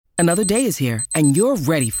Another day is here, and you're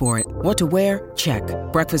ready for it. What to wear? Check.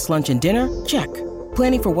 Breakfast, lunch, and dinner? Check.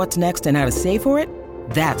 Planning for what's next and how to save for it?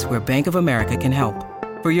 That's where Bank of America can help.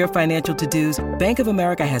 For your financial to-dos, Bank of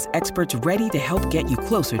America has experts ready to help get you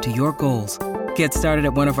closer to your goals. Get started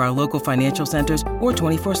at one of our local financial centers or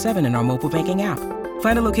 24/7 in our mobile banking app.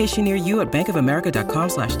 Find a location near you at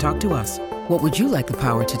bankofamerica.com/talktous. What would you like the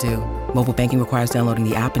power to do? Mobile banking requires downloading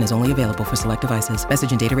the app and is only available for select devices.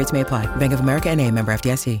 Message and data rates may apply. Bank of America N.A., member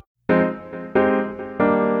FDIC.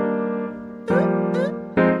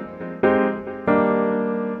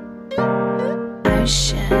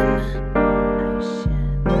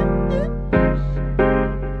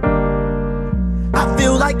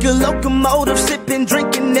 Like a locomotive, sipping,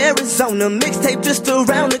 drinking Arizona. Mixtape just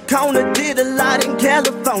around the corner. Did a lot in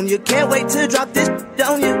California. Can't wait to drop this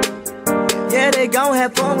on you. Yeah, they gon'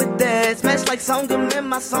 have fun with that. Smash like Songam and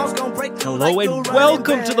my songs gon' break. Hello and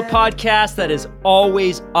welcome to the podcast that is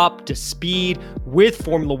always up to speed with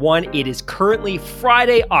Formula One. It is currently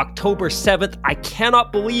Friday, October 7th. I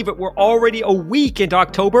cannot believe it. We're already a week into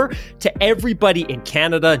October. To everybody in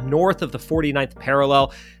Canada, north of the 49th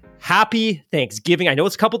parallel, happy Thanksgiving. I know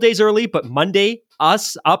it's a couple days early, but Monday,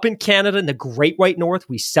 us up in Canada in the Great White North,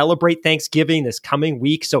 we celebrate Thanksgiving this coming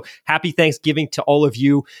week. So happy Thanksgiving to all of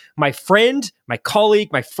you. My friend, my colleague,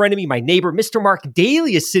 my frenemy, my neighbor, Mr. Mark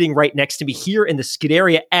Daly is sitting right next to me here in the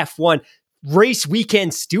Scuderia F1 Race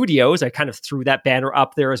Weekend Studios. I kind of threw that banner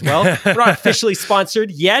up there as well. We're not officially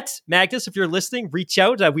sponsored yet. Magnus, if you're listening, reach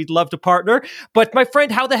out. We'd love to partner. But my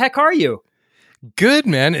friend, how the heck are you? Good,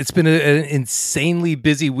 man. It's been an insanely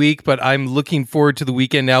busy week, but I'm looking forward to the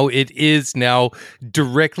weekend now. It is now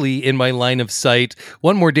directly in my line of sight.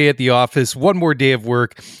 One more day at the office, one more day of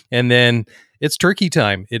work, and then it's turkey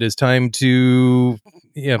time. It is time to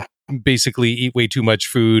basically eat way too much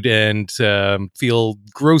food and feel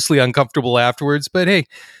grossly uncomfortable afterwards. But hey,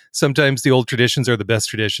 sometimes the old traditions are the best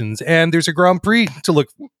traditions, and there's a Grand Prix to look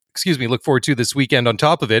forward to this weekend on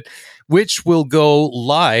top of it, which will go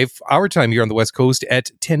live our time here on the West Coast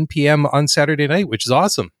at 10 p.m. on Saturday night, which is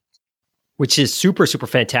awesome. Which is super, super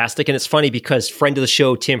fantastic. And it's funny because friend of the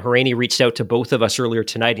show, Tim Haraney, reached out to both of us earlier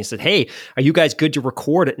tonight and he said, hey, are you guys good to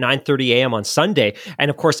record at 9:30 a.m. on Sunday? And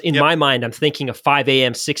of course, in my mind, I'm thinking of 5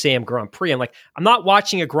 a.m., 6 a.m. Grand Prix. I'm like, I'm not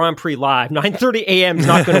watching a Grand Prix live. 9:30 a.m. is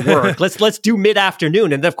not going to work. Let's do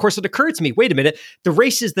mid-afternoon. And then, of course, it occurred to me, wait a minute, the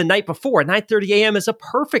race is the night before. 9:30 a.m. is a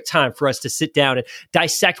perfect time for us to sit down and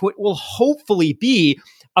dissect what will hopefully be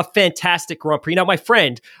a fantastic Grand Prix. Now, my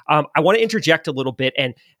friend, I want to interject a little bit.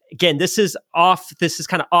 And again, this is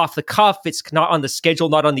kind of off the cuff. It's not on the schedule,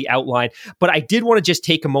 not on the outline. But I did want to just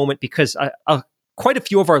take a moment because quite a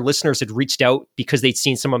few of our listeners had reached out because they'd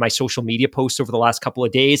seen some of my social media posts over the last couple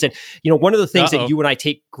of days. And, one of the things that you and I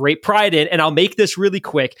take great pride in, and I'll make this really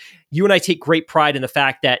quick, you and I take great pride in the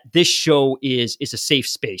fact that this show is a safe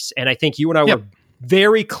space. And I think you and I were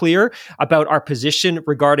very clear about our position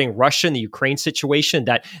regarding Russia and the Ukraine situation,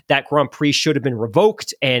 that Grand Prix should have been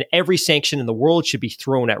revoked and every sanction in the world should be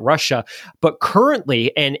thrown at Russia. But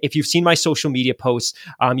currently, and if you've seen my social media posts,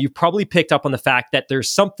 you've probably picked up on the fact that there's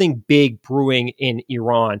something big brewing in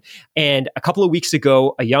Iran. And a couple of weeks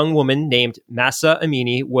ago, a young woman named Mahsa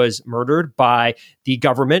Amini was murdered by the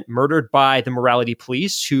government, murdered by the morality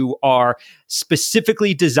police, who are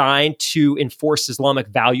specifically designed to enforce Islamic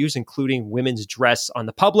values, including women's dress on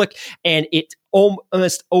the public. And it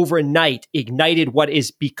almost overnight ignited what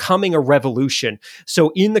is becoming a revolution.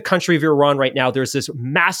 So in the country of Iran right now, there's this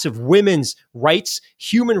massive women's rights,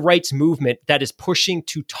 human rights movement that is pushing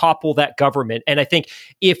to topple that government. And I think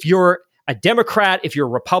if you're a Democrat, if you're a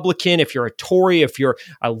Republican, if you're a Tory, if you're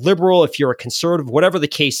a liberal, if you're a conservative, whatever the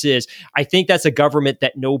case is, I think that's a government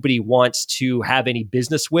that nobody wants to have any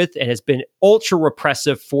business with and has been ultra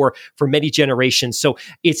repressive for many generations. So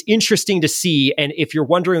it's interesting to see. And if you're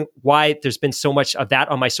wondering why there's been so much of that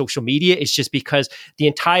on my social media, it's just because the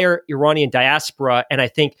entire Iranian diaspora, and I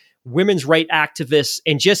think women's rights activists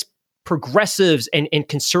and just progressives and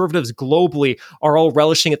conservatives globally are all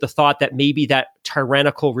relishing at the thought that maybe that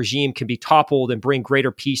tyrannical regime can be toppled and bring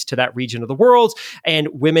greater peace to that region of the world, and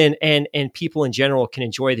women and people in general can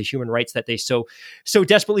enjoy the human rights that they so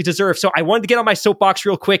desperately deserve. So I wanted to get on my soapbox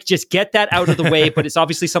real quick, just get that out of the way, but it's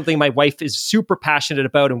obviously something my wife is super passionate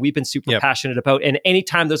about and we've been super passionate about. And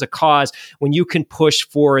anytime there's a cause, when you can push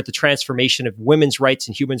for the transformation of women's rights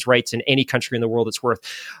and human rights in any country in the world, it's worth.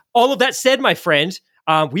 All of that said, my friend,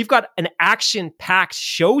 we've got an action-packed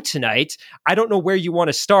show tonight. I don't know where you want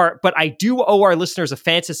to start, but I do owe our listeners a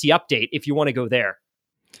fantasy update if you want to go there.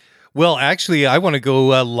 Well, actually, I want to go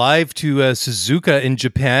live to Suzuka in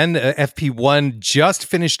Japan. FP1 just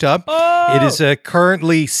finished up. Oh! It is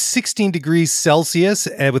currently 16 degrees Celsius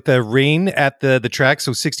with the rain at the track,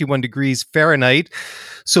 so 61 degrees Fahrenheit.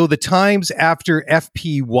 So the times after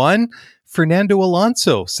FP1, Fernando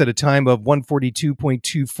Alonso set a time of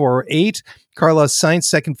 1:42.248. Carlos Sainz,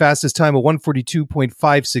 second fastest time of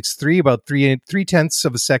 1:42.563, about three tenths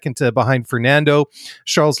of a second behind Fernando.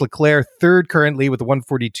 Charles Leclerc, third currently with a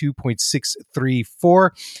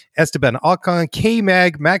 1:42.634. Esteban Ocon,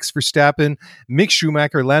 K-Mag, Max Verstappen, Mick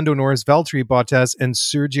Schumacher, Lando Norris, Valtteri Bottas, and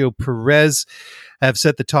Sergio Perez have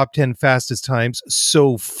set the top 10 fastest times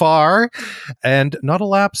so far, and not a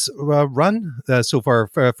laps run so far.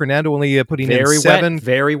 Fernando only putting in 7.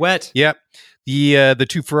 Very wet. Yep. The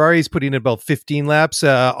two Ferraris putting in about 15 laps.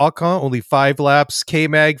 Ocon only 5 laps.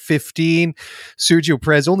 K-Mag 15. Sergio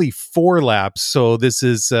Perez only 4 laps. So this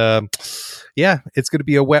is, it's going to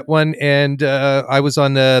be a wet one. And I was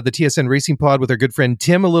on the TSN Racing Pod with our good friend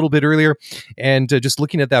Tim a little bit earlier, and just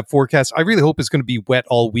looking at that forecast, I really hope it's going to be wet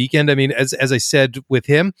all weekend. I mean, as I said with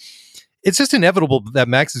him, it's just inevitable that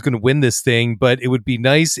Max is going to win this thing, but it would be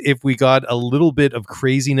nice if we got a little bit of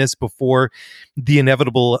craziness before the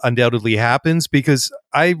inevitable undoubtedly happens, because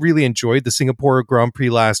I really enjoyed the Singapore Grand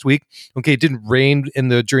Prix last week. Okay, it didn't rain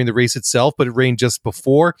during the race itself, but it rained just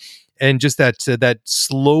before, and just that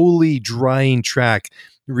slowly drying track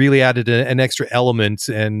really added an extra element.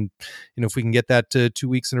 And if we can get that 2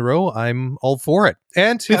 weeks in a row, I'm all for it.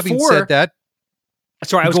 And having said that,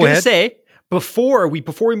 sorry, I was going to say, Before we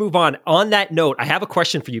move on that note, I have a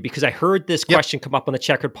question for you, because I heard this question come up on the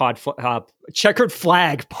Checkered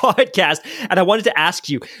Flag podcast, and I wanted to ask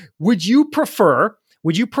you: Would you prefer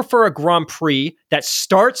a Grand Prix that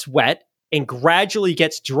starts wet and gradually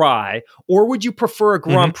gets dry, or would you prefer a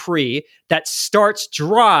Grand Prix that starts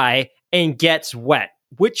dry and gets wet?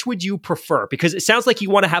 Which would you prefer? Because it sounds like you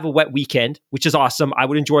want to have a wet weekend, which is awesome. I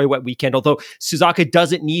would enjoy a wet weekend, although Suzuka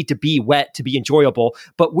doesn't need to be wet to be enjoyable.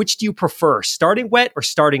 But which do you prefer, starting wet or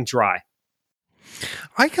starting dry?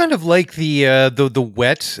 I kind of like the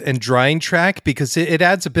wet and drying track, because it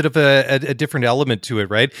adds a bit of a different element to it,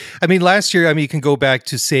 right? I mean, last year, you can go back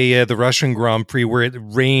to, say, the Russian Grand Prix, where it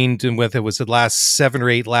rained, and it was the last 7 or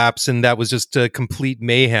 8 laps, and that was just a complete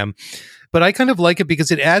mayhem. But I kind of like it because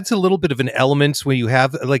it adds a little bit of an element when you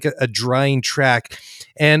have like a drying track.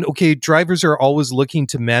 And okay, drivers are always looking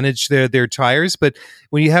to manage their tires, but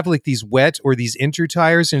when you have like these wet or these inter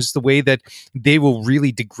tires, and it's the way that they will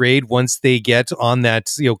really degrade once they get on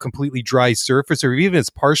that completely dry surface, or even if it's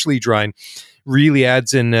partially drying, really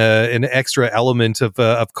adds in an extra element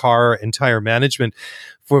of car and tire management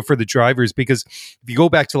for the drivers. Because if you go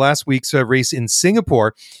back to last week's race in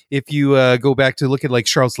Singapore, if you go back to look at like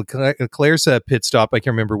Charles Leclerc's pit stop, I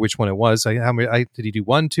can't remember which one it was. Did he do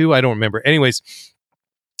 1, 2? I don't remember. Anyways,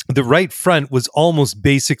 the right front was almost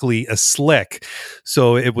basically a slick.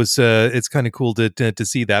 So it was it's kind of cool to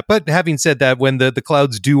see that. But having said that, when the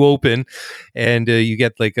clouds do open and you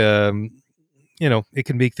get like it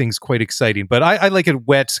can make things quite exciting. But I like it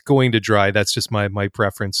wet going to dry. That's just my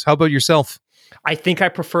preference. How about yourself? I think I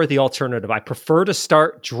prefer the alternative. I prefer to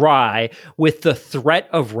start dry with the threat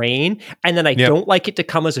of rain, and then I don't like it to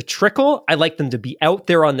come as a trickle. I like them to be out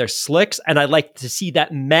there on their slicks, and I like to see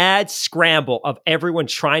that mad scramble of everyone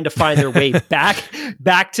trying to find their way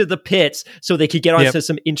back to the pits so they could get onto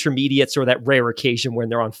some intermediates, or that rare occasion when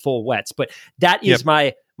they're on full wets. But that is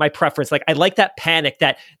my preference. Like, I like that panic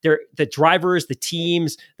that the drivers, the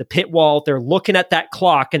teams, the pit wall, they're looking at that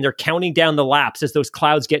clock and they're counting down the laps as those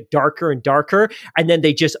clouds get darker and darker. And then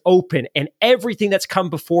they just open, and everything that's come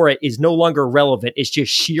before it is no longer relevant. It's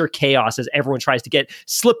just sheer chaos as everyone tries to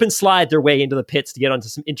slip and slide their way into the pits to get onto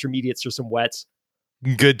some intermediates or some wets.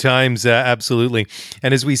 Good times, absolutely.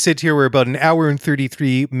 And as we sit here, we're about an hour and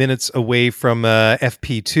 33 minutes away from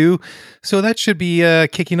FP2. So that should be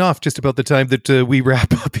kicking off just about the time that we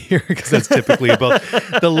wrap up here, because that's typically about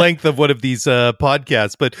the length of one of these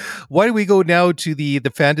podcasts. But why don't we go now to the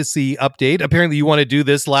fantasy update? Apparently you want to do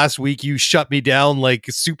this. Last week you shut me down like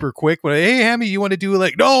super quick. Hey, Hammy, you want to do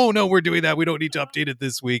like, no, we're doing that. We don't need to update it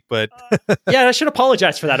this week. But yeah, I should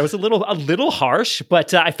apologize for that. It was a little harsh,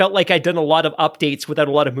 but I felt like I'd done a lot of updates without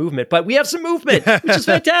a lot of movement, but we have some movement, which is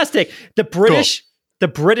fantastic. The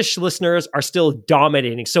British listeners are still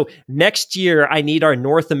dominating. So next year, I need our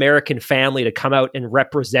North American family to come out and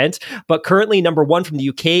represent. But currently, number 1 from the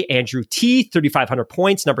UK, Andrew T, 3,500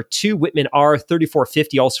 points. Number 2, Whitman R,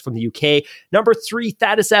 3,450, also from the UK. Number 3,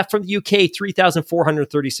 Thaddeus F from the UK,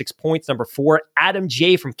 3,436 points. Number 4, Adam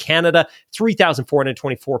J from Canada,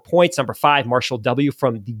 3,424 points. Number 5, Marshall W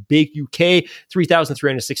from the big UK,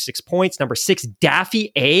 3,366 points. Number 6,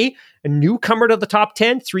 Daffy A a newcomer to the top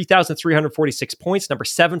 10, 3,346 points. Number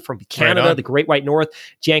 7 from Canada, Right, the Great White North,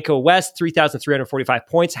 Janko West, 3,345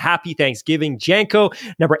 points. Happy Thanksgiving, Janko.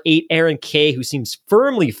 Number 8, Aaron Kay, who seems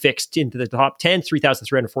firmly fixed into the top 10,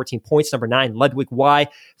 3,314 points. Number 9, Ludwig Y,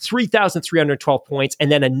 3,312 points.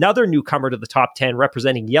 And then another newcomer to the top 10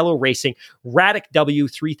 representing Yellow Racing, Radek W,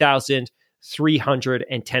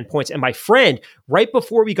 3,310 points. And my friend, right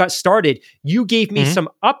before we got started, you gave me some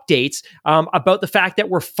updates about the fact that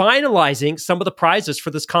we're finalizing some of the prizes for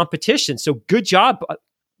this competition. So good job,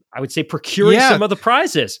 I would say, procuring some of the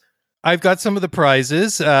prizes. I've got some of the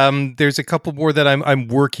prizes. There's a couple more that I'm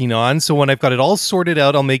working on. So when I've got it all sorted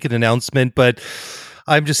out, I'll make an announcement. But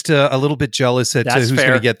I'm just a little bit jealous at who's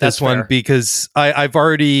going to get this one because I'm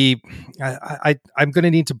going to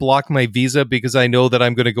need to block my Visa because I know that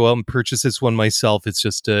I'm going to go out and purchase this one myself. It's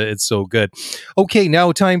just it's so good. Okay,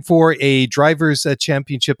 now time for a Drivers'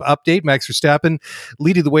 Championship update. Max Verstappen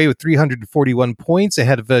leading the way with 341 points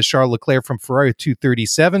ahead of Charles Leclerc from Ferrari with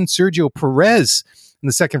 237. Sergio Perez in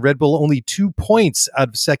the second Red Bull, only 2 points out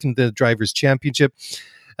of second the Drivers' Championship.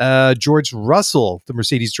 George Russell, the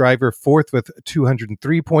Mercedes driver, fourth with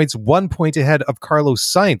 203 points, 1 point ahead of Carlos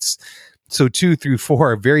Sainz. So 2 through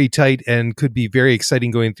 4 are very tight and could be very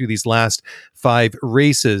exciting going through these last 5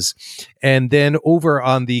 races. And then over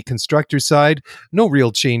on the constructor side, no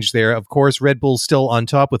real change there. Of course, Red Bull still on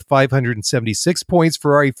top with 576 points,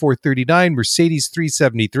 Ferrari 439, Mercedes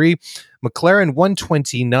 373, McLaren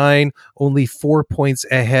 129, only 4 points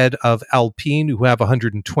ahead of Alpine, who have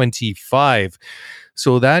 125.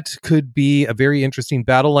 So that could be a very interesting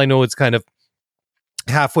battle. I know it's kind of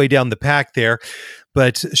halfway down the pack there,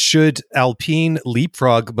 but should Alpine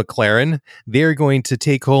leapfrog McLaren, they're going to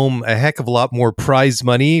take home a heck of a lot more prize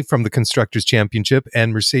money from the Constructors' Championship,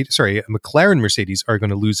 and McLaren Mercedes are going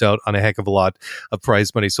to lose out on a heck of a lot of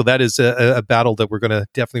prize money. So that is a battle that we're going to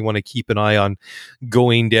definitely want to keep an eye on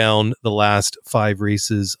going down the last 5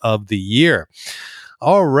 races of the year.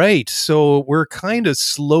 All right, so we're kind of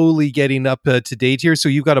slowly getting up to date here. So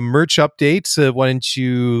you've got a merch update. So why don't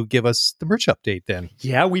you give us the merch update then?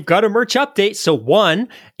 Yeah, we've got a merch update. So one,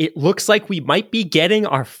 it looks like we might be getting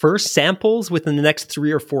our first samples within the next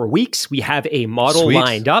 3 or 4 weeks. We have a model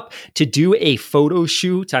lined up to do a photo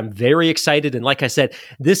shoot. I'm very excited. And like I said,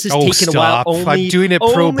 this is taking a while. I'm doing it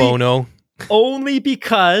pro bono. Only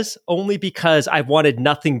because I've wanted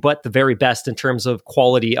nothing but the very best in terms of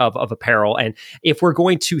quality of apparel. And if we're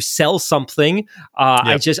going to sell something,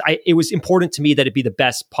 it was important to me that it be the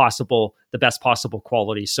best possible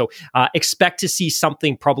quality. So expect to see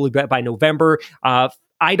something probably by November.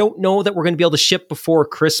 I don't know that we're going to be able to ship before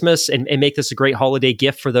Christmas and make this a great holiday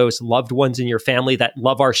gift for those loved ones in your family that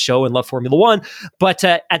love our show and love Formula One. But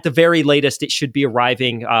at the very latest, it should be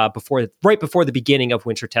arriving right before the beginning of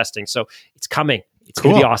winter testing. So it's coming. It's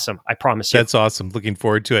going to be awesome. I promise you. That's awesome. Looking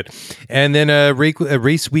forward to it. And then a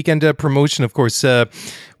race weekend promotion. Of course,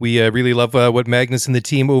 we really love what Magnus and the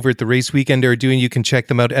team over at the Race Weekend are doing. You can check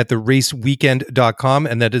them out at theraceweekend.com,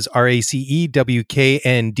 and that is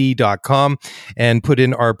RACEWKND.com, and put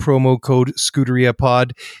in our promo code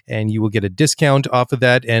ScuderiaPod, and you will get a discount off of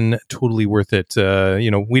that, and totally worth it.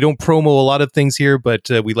 We don't promo a lot of things here, but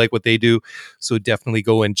we like what they do, so definitely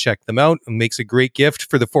go and check them out. It makes a great gift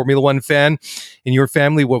for the Formula One fan in your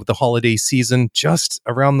family with the holiday season just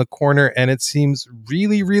around the corner. And it seems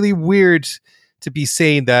really, really weird to be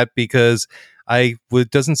saying that because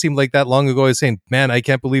it doesn't seem like that long ago I was saying, man, I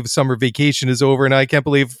can't believe summer vacation is over. And I can't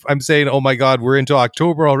believe I'm saying, oh my God, we're into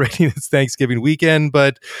October already. It's Thanksgiving weekend,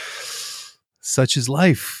 but such is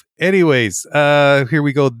life. Anyways, here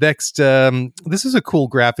we go. Next, this is a cool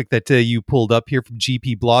graphic that you pulled up here from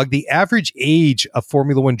GP Blog. The average age of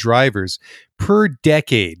Formula One drivers per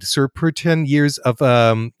decade, so per 10 years of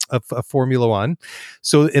Formula One.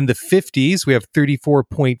 So in the 50s, we have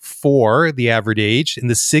 34.4, the average age. In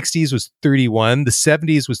the 60s was 31. The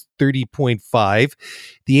 70s was 30.5.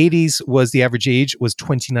 The 80s was the average age was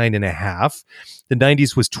 29.5. The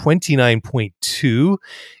 90s was 29.2.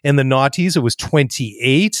 In the noughties, it was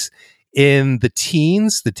 28. In the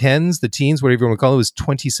teens, whatever you want to call it, was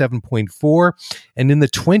 27.4. And in the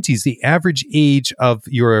 20s, the average age of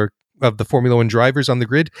the Formula One drivers on the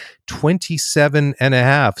grid,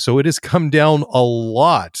 27.5. So it has come down a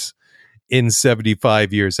lot in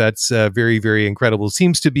 75 years. That's very, very incredible.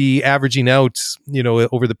 Seems to be averaging out,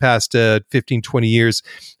 over the past 15, 20 years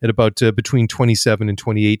at about between 27 and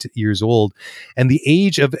 28 years old. And the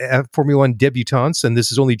age of Formula One debutants, and this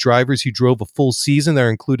is only drivers who drove a full season, are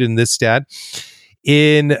included in this stat.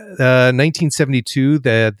 In 1972,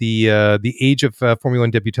 the age of Formula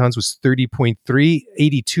One debutants was 30.3.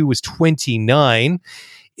 82 was 29.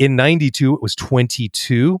 In 92, it was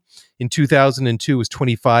 22. In 2002, it was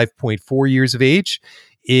 25.4 years of age.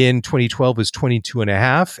 In 2012, it was 22 and a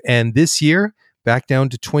half. And this year, back down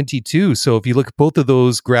to 22. So if you look at both of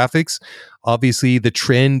those graphics, obviously the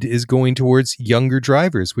trend is going towards younger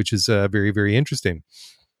drivers, which is very, very interesting.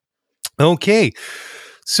 Okay.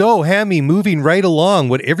 So, Hammy, moving right along,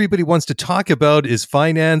 what everybody wants to talk about is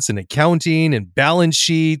finance and accounting and balance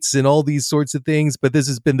sheets and all these sorts of things. But this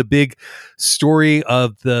has been the big story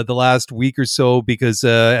of the last week or so, because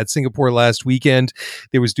at Singapore last weekend,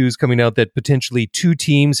 there was news coming out that potentially 2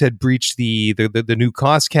 teams had breached the new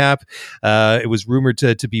cost cap. It was rumored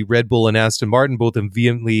to be Red Bull and Aston Martin. Both of them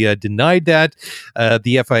vehemently denied that.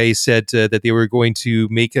 The FIA said that they were going to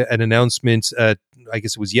make an announcement I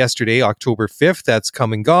guess it was yesterday, October 5th. That's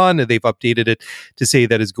come and gone. And they've updated it to say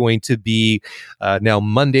that is going to be now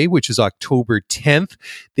Monday, which is October 10th.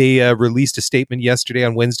 They released a statement yesterday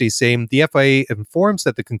on Wednesday saying the FIA informs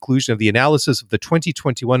that the conclusion of the analysis of the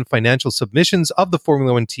 2021 financial submissions of the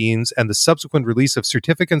Formula One teams and the subsequent release of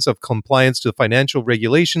certificates of compliance to the financial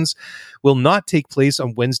regulations will not take place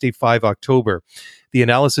on Wednesday, 5 October. The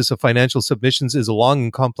analysis of financial submissions is a long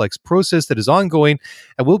and complex process that is ongoing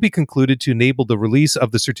and will be concluded to enable the release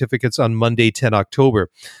of the certificates on Monday, 10 October.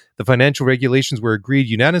 The financial regulations were agreed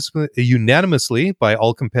unanimously by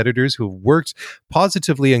all competitors who have worked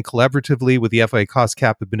positively and collaboratively with the FIA Cost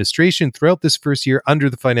Cap administration throughout this first year under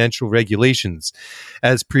the financial regulations.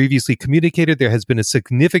 As previously communicated, there has been a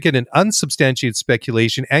significant and unsubstantiated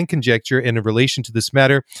speculation and conjecture in relation to this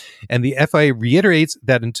matter, and the FIA reiterates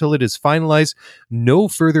that until it is finalized, no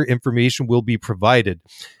further information will be provided.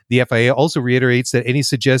 The FIA also reiterates that any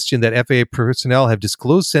suggestion that FIA personnel have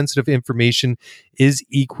disclosed sensitive information is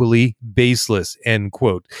equally baseless, end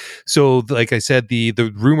quote. So, like I said, the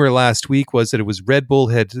rumor last week was that it was Red Bull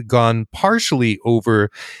had gone partially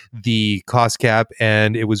over the cost cap,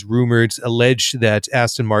 and it was alleged that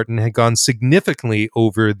Aston Martin had gone significantly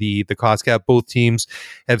over the cost cap. Both teams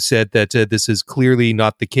have said that this is clearly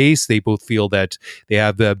not the case. They both feel that they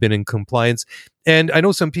have been in compliance. And I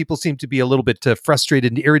know some people seem to be a little bit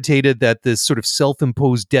frustrated and irritated that this sort of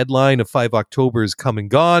self-imposed deadline of 5 October is come and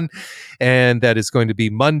gone, and that it's going to be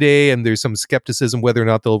Monday, and there's some skepticism whether or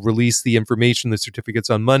not they'll release the information, the certificates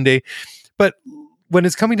on Monday. But when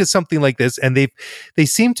it's coming to something like this, and they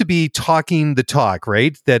seem to be talking the talk,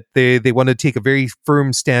 right? That they want to take a very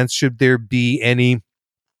firm stance should there be any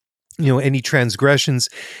transgressions,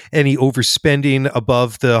 any overspending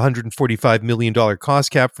above the $145 million cost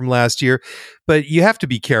cap from last year. But you have to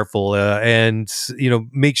be careful and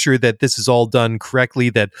make sure that this is all done correctly,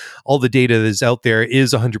 that all the data that is out there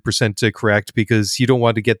is 100% correct, because you don't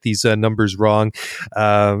want to get these numbers wrong.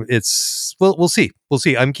 We'll see. We'll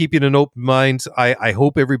see. I'm keeping an open mind. I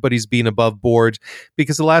hope everybody's being above board,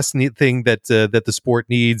 because the last thing that the sport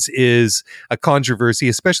needs is a controversy,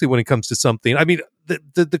 especially when it comes to something. I mean,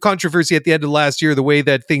 the controversy at the end of last year, the way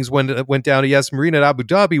that things went down at Yas Marina at Abu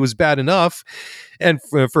Dhabi was bad enough, and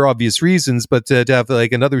for obvious reasons. But to have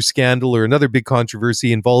like another scandal or another big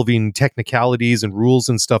controversy involving technicalities and rules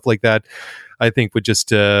and stuff like that, I think would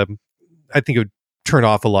just it would turn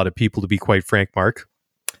off a lot of people, to be quite frank, Mark.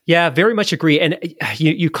 Yeah, very much agree. And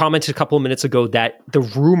you commented a couple of minutes ago that the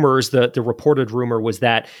rumors, the reported rumor was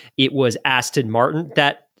that it was Aston Martin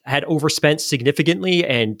that had overspent significantly,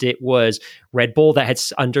 and it was Red Bull that had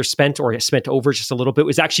underspent or spent over just a little bit. It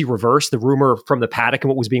was actually reversed. The rumor from the paddock and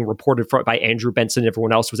what was being reported by Andrew Benson and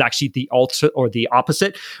everyone else was actually the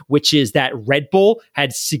opposite, which is that Red Bull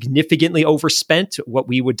had significantly overspent, what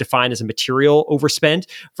we would define as a material overspend,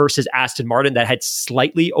 versus Aston Martin that had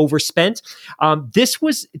slightly overspent. This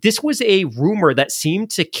was a rumor that seemed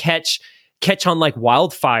to catch on like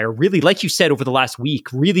wildfire, really, like you said, over the last week,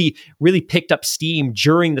 really picked up steam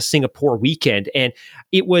during the Singapore weekend. And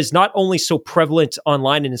it was not only so prevalent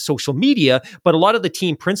online and in social media, but a lot of the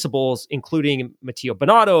team principals, including Matteo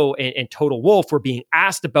Binotto and Toto Wolff, were being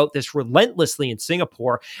asked about this relentlessly in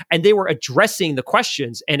Singapore. And they were addressing the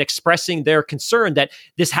questions and expressing their concern that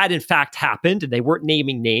this had in fact happened. And they weren't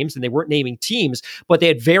naming names and they weren't naming teams, but they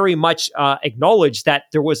had very much acknowledged that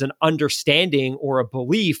there was an understanding or a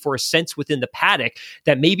belief or a sense within the paddock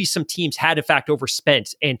that maybe some teams had in fact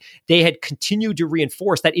overspent, and they had continued to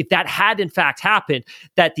reinforce that if that had in fact happened,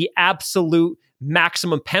 that the absolute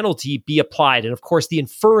maximum penalty be applied. And of course, the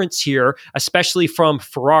inference here, especially from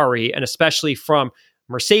Ferrari and especially from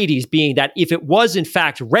Mercedes, being that if it was in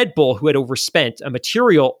fact Red Bull who had overspent, a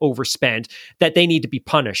material overspend, that they need to be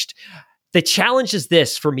punished. The challenge is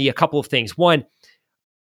this for me, a couple of things. One,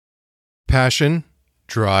 passion,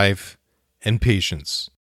 drive, and patience.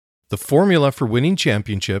 The formula for winning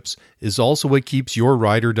championships is also what keeps your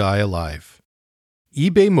ride or die alive.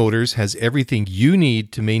 eBay Motors has everything you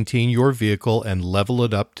need to maintain your vehicle and level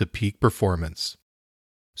it up to peak performance.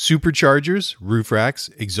 Superchargers, roof racks,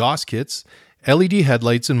 exhaust kits, LED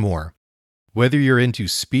headlights, and more. Whether you're into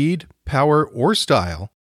speed, power, or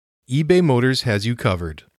style, eBay Motors has you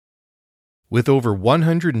covered. With over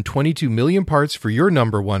 122 million parts for your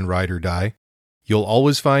number one ride or die, you'll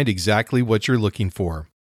always find exactly what you're looking for.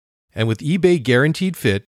 And with eBay Guaranteed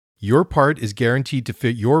Fit, your part is guaranteed to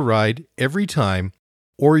fit your ride every time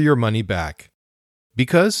or your money back.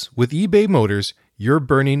 Because with eBay Motors, you're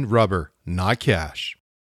burning rubber, not cash.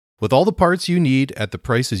 With all the parts you need at the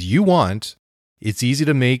prices you want, it's easy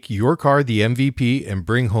to make your car the MVP and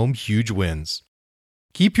bring home huge wins.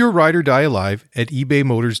 Keep your ride or die alive at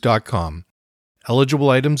ebaymotors.com.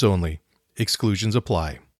 Eligible items only. Exclusions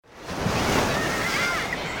apply.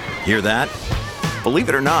 Hear that? Believe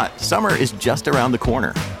it or not, summer is just around the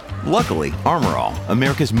corner. Luckily, Armor All,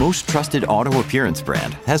 America's most trusted auto appearance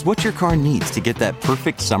brand, has what your car needs to get that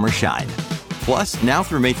perfect summer shine. Plus, now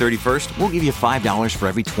through May 31st, we'll give you $5 for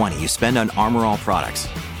every $20 you spend on Armor All products.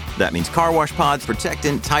 That means car wash pods,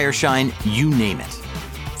 protectant, tire shine, you name it.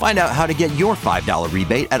 Find out how to get your $5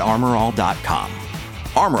 rebate at armorall.com.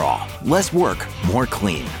 Armor All, less work, more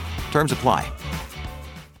clean. Terms apply.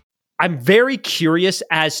 I'm very curious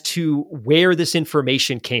as to where this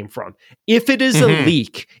information came from. If it is a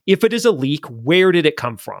leak, where did it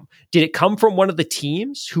come from? Did it come from one of the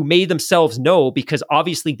teams who made themselves know, because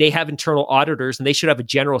obviously they have internal auditors and they should have a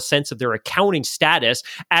general sense of their accounting status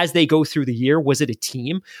as they go through the year? Was it a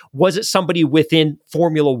team? Was it somebody within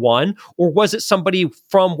Formula One? Or was it somebody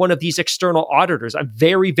from one of these external auditors? I'm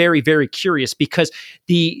very, very, very curious, because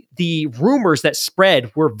the rumors that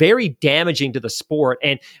spread were very damaging to the sport.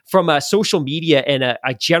 And from a social media and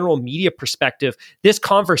a general media perspective, this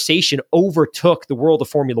conversation overtook the world of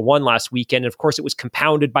Formula One last weekend. And of course, it was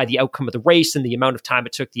compounded by the outcome of the race and the amount of time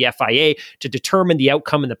it took the FIA to determine the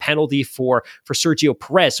outcome and the penalty for Sergio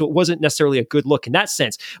Perez. So it wasn't necessarily a good look in that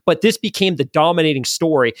sense. But this became the dominating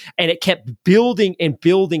story, and it kept building and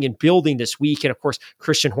building and building this week. And of course,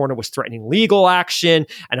 Christian Horner was threatening legal action.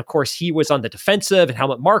 And of course, he was on the defensive, and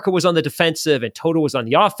Helmut Marko was on the defensive, and Toto was on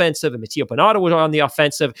the offensive, and Matteo Binotto was on the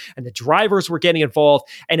offensive, and the drivers were getting involved.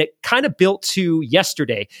 And it kind of built to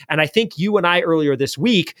yesterday. And I think you and I earlier this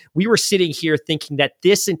week, we were sitting here thinking that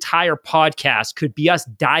this entire podcast could be us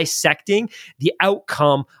dissecting the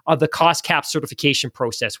outcome of the cost cap certification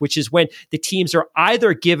process, which is when the teams are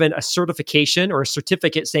either given a certification or a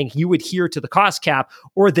certificate saying you adhere to the cost cap,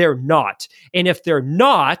 or they're not. And if they're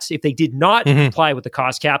not, if they did not comply with the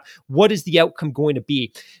cost cap, what is the outcome going to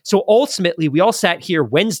be? So ultimately, we all sat here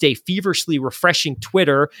Wednesday feverishly refreshing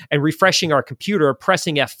Twitter and refreshing our computer,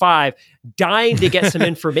 pressing F5, dying to get some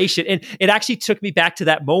information. And it actually took me back to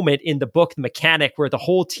that moment in the book, The Mechanic, where the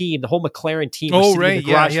whole McLaren team was sitting in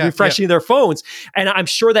the garage refreshing their phones. And I'm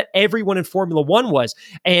sure that everyone in Formula One was.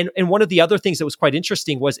 And one of the other things that was quite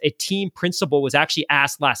interesting was a team principal was actually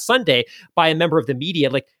asked last Sunday by a member of the media,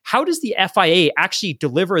 like, how does the FIA actually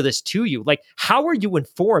deliver this to you? Like, how are you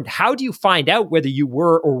informed? How do you find out whether you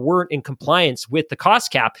were or weren't in compliance with the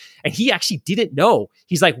cost cap? And he actually didn't know.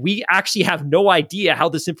 He's like, we actually have no idea how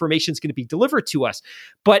this information is going to be delivered to us.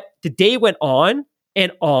 But the day went on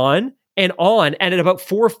and on and on. And at about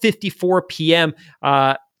 4:54 p.m.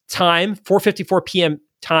 Time, 4:54 p.m.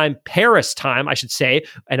 time, Paris time, I should say.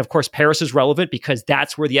 And of course, Paris is relevant because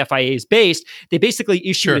that's where the FIA is based. They basically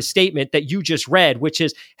issued a statement that you just read, which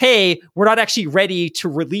is, hey, we're not actually ready to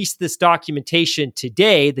release this documentation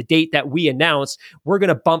today, the date that we announced. We're going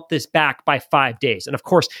to bump this back by 5 days. And of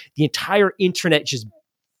course, the entire internet just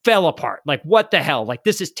fell apart. Like, what the hell? Like,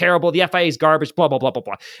 this is terrible. The FIA is garbage, blah, blah, blah, blah,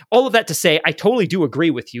 blah. All of that to say, I totally do agree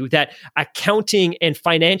with you that accounting and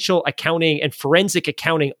financial accounting and forensic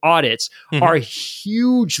accounting audits are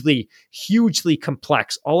hugely, hugely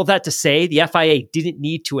complex. All of that to say, the FIA didn't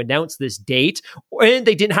need to announce this date, and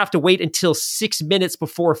they didn't have to wait until 6 minutes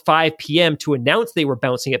before 5 p.m. to announce they were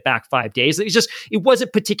bouncing it back 5 days. It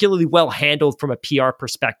wasn't particularly well handled from a PR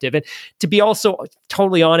perspective. And to be also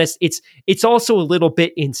totally honest, it's also a little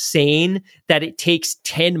bit insane that it takes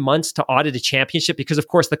 10 months to audit a championship, because of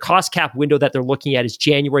course the cost cap window that they're looking at is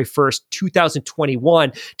January 1st,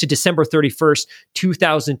 2021 to December 31st,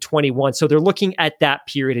 2021. So they're looking at that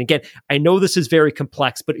period. And again, I know this is very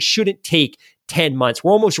complex, but it shouldn't take 10 months.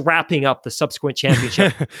 We're almost wrapping up the subsequent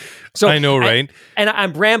championship. So I know, right? And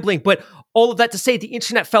I'm rambling, but all of that to say the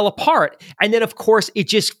internet fell apart. And then of course it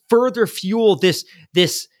just further fueled this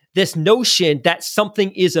notion that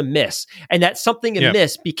something is amiss, and that something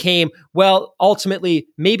amiss became well, ultimately,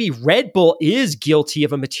 maybe Red Bull is guilty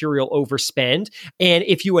of a material overspend. And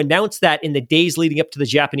if you announce that in the days leading up to the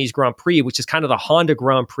Japanese Grand Prix, which is kind of the Honda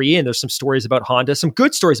Grand Prix, and there's some stories about Honda, some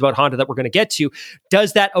good stories about Honda that we're going to get to,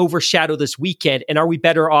 does that overshadow this weekend? And are we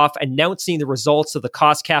better off announcing the results of the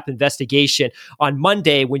cost cap investigation on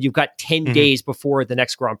Monday when you've got 10 days before the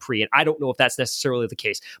next Grand Prix? And I don't know if that's necessarily the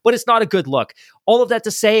case, but it's not a good look. All of that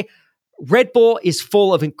to say, Red Bull is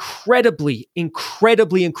full of incredibly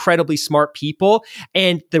smart people.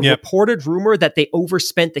 And the reported rumor that they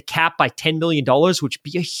overspent the cap by $10 million, which would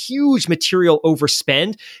be a huge material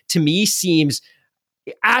overspend, to me seems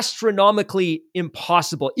astronomically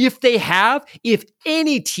impossible. If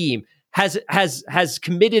any team has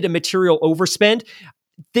committed a material overspend,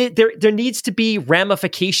 there needs to be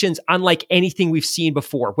ramifications unlike anything we've seen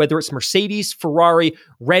before, whether it's Mercedes, Ferrari,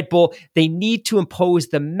 Red Bull. They need to impose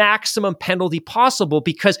the maximum penalty possible,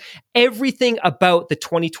 because everything about the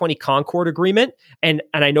 2020 Concord Agreement, and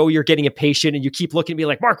I know you're getting impatient and you keep looking at me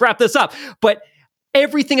like, Mark, wrap this up, but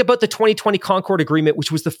everything about the 2020 Concord Agreement,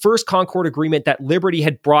 which was the first Concord Agreement that Liberty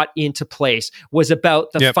had brought into place, was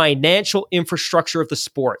about the financial infrastructure of the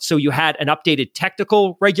sport. So you had an updated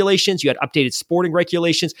technical regulations, you had updated sporting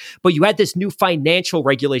regulations, but you had this new financial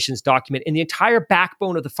regulations document. And the entire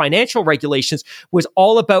backbone of the financial regulations was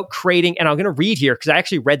all about creating, and I'm going to read here because I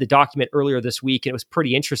actually read the document earlier this week and it was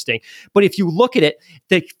pretty interesting. But if you look at it,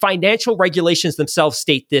 the financial regulations themselves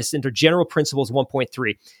state this in their general principles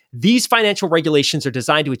 1.3. These financial regulations are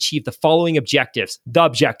designed to achieve the following objectives. The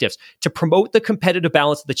objectives: to promote the competitive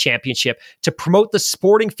balance of the championship, to promote the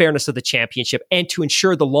sporting fairness of the championship, and to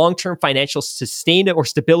ensure the long-term financial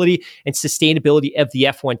stability and sustainability of the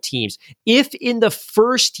F1 teams. If in the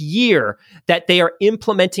first year that they are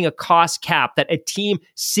implementing a cost cap, that a team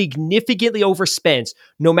significantly overspends,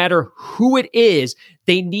 no matter who it is,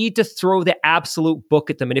 they need to throw the absolute book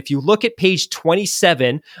at them. And if you look at page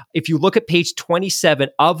 27,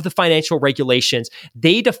 of the financial regulations,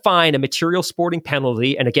 they define a material sporting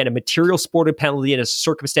penalty. And again, a material sporting penalty in a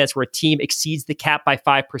circumstance where a team exceeds the cap by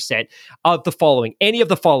 5% of the following, any of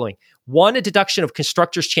the following. One, a deduction of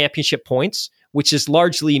Constructors' Championship points, which is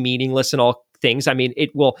largely meaningless in all things. I mean,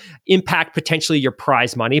 it will impact potentially your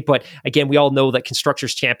prize money, but again, we all know that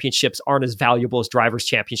Constructors' Championships aren't as valuable as Drivers'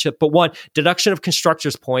 Championship. But one, deduction of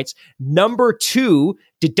Constructors' points. Number two,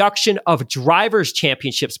 deduction of Drivers'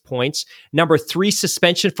 Championships points. Number three,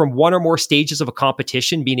 suspension from one or more stages of a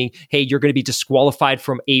competition, meaning, hey, you're going to be disqualified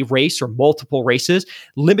from a race or multiple races.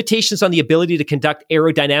 Limitations on the ability to conduct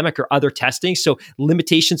aerodynamic or other testing, so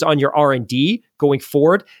limitations on your R&D going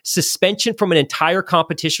forward. Suspension from an entire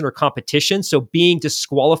competition or competitions, so being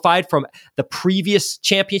disqualified from the previous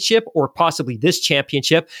championship or possibly this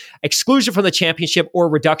championship. Exclusion from the championship or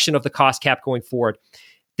reduction of the cost cap going forward.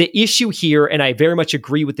 The issue here, and I very much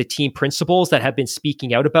agree with the team principals that have been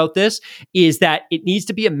speaking out about this, is that it needs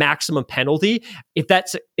to be a maximum penalty. If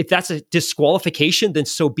that's a disqualification, then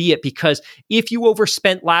so be it. Because if you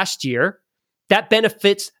overspent last year, that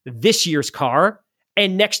benefits this year's car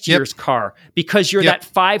and next year's car, because you're that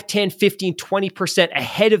 5, 10, 15, 20%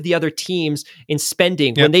 ahead of the other teams in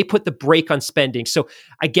spending when they put the brake on spending. So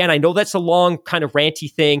again, I know that's a long kind of ranty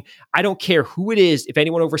thing. I don't care who it is. If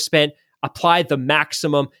anyone overspent, apply the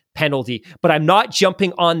maximum penalty. But I'm not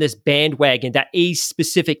jumping on this bandwagon that a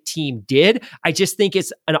specific team did. I just think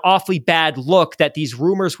it's an awfully bad look that these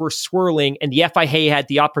rumors were swirling and the FIA had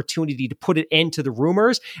the opportunity to put an end to the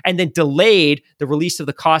rumors and then delayed the release of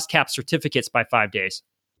the cost cap certificates by 5 days.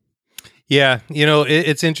 Yeah,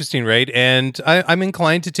 it's interesting, right? And I'm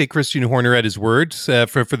inclined to take Christian Horner at his word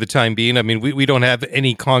for the time being. I mean, we don't have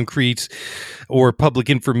any concrete or public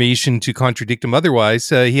information to contradict him otherwise.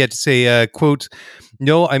 He had to say, quote,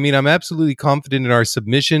 "No, I mean, I'm absolutely confident in our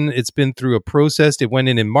submission. It's been through a process. It went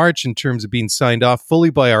in March in terms of being signed off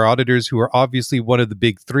fully by our auditors, who are obviously one of the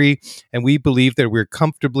big three, and we believe that we're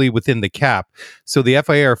comfortably within the cap. So the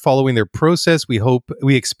FIA are following their process.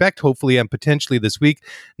 We expect, hopefully, and potentially this week,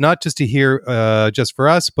 not just to hear just for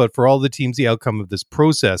us, but for all the teams, the outcome of this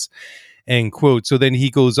process." End quote. So then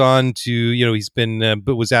he goes on to, he's been,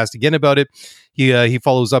 but was asked again about it. He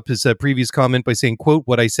follows up his previous comment by saying, quote,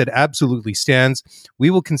 "What I said absolutely stands.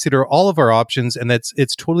 We will consider all of our options, and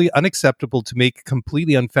it's totally unacceptable to make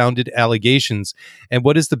completely unfounded allegations. And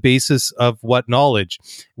what is the basis of what knowledge?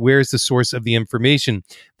 Where is the source of the information?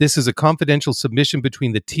 This is a confidential submission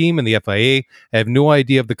between the team and the FIA. I have no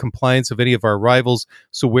idea of the compliance of any of our rivals.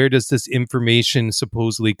 So where does this information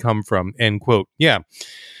supposedly come from?" End quote. Yeah.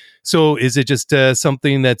 So is it just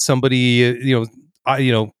something that somebody,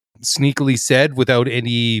 sneakily said without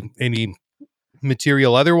any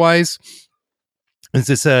material otherwise? Is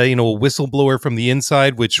this a whistleblower from the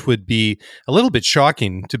inside, which would be a little bit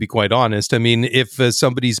shocking, to be quite honest? I mean, if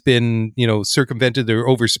somebody's been circumvented or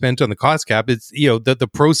overspent on the cost cap, it's the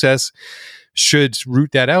process should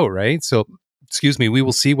root that out, right? So, excuse me, we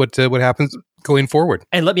will see what happens going forward.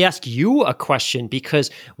 And let me ask you a question,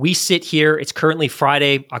 because we sit here. It's currently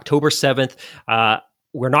Friday, October 7th.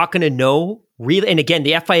 We're not going to know. Really, and again,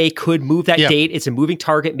 the FIA could move that date. It's a moving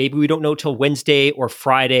target. Maybe we don't know till Wednesday or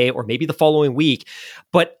Friday or maybe the following week.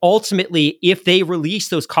 But ultimately, if they release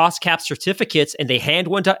those cost cap certificates and they hand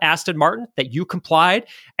one to Aston Martin that you complied,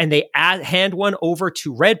 and they hand one over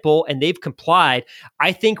to Red Bull and they've complied,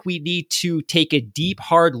 I think we need to take a deep,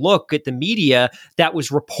 hard look at the media that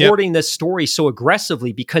was reporting this story so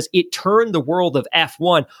aggressively, because it turned the world of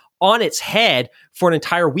F1 on its head for an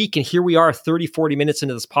entire week. And here we are 30, 40 minutes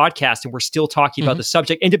into this podcast, and we're still talking about the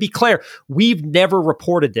subject. And to be clear, we've never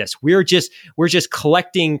reported this. We're just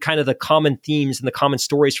collecting kind of the common themes and the common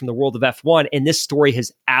stories from the world of F1. And this story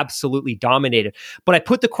has absolutely dominated. But I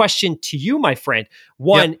put the question to you, my friend.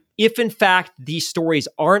 One, if in fact these stories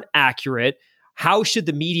aren't accurate, how should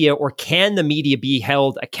the media, or can the media, be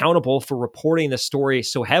held accountable for reporting the story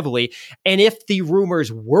so heavily? And if the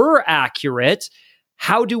rumors were accurate,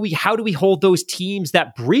 how do we hold those teams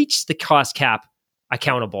that breached the cost cap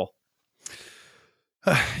accountable?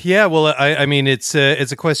 Well, I mean, it's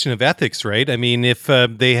a question of ethics, right? I mean, if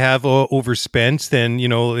they have overspent, then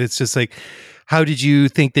it's just like, how did you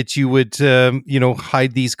think that you would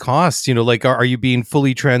hide these costs? Like, are you being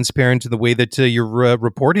fully transparent in the way that you're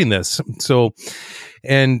reporting this? So,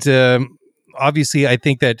 and obviously, I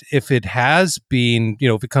think that if it has been,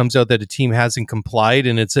 if it comes out that a team hasn't complied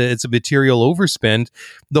and it's a material overspend,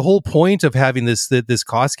 the whole point of having this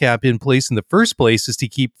cost cap in place in the first place is to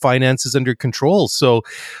keep finances under control. So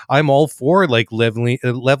I'm all for like levying,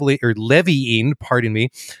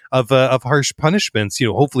 of harsh punishments.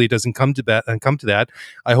 Hopefully it doesn't come to that.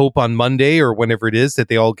 I hope on Monday or whenever it is that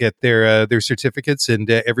they all get their certificates and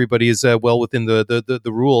everybody is well within the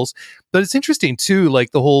rules. But it's interesting too,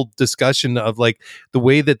 like the whole discussion of like the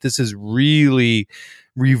way that this has really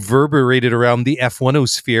reverberated around the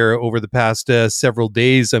F1-osphere over the past several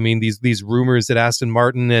days. I mean, these rumors that Aston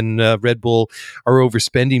Martin and Red Bull are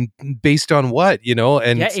overspending based on what,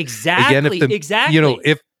 And exactly. Again,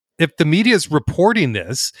 exactly. If the media is reporting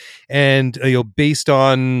this and based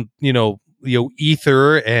on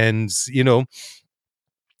ether and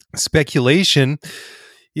speculation,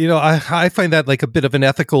 I find that like a bit of an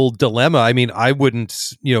ethical dilemma. I mean, I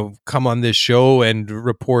wouldn't, come on this show and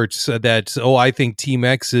report that, I think Team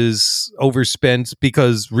X is overspent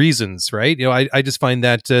because reasons, right? I just find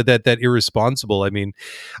that that irresponsible. I mean,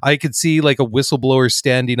 I could see like a whistleblower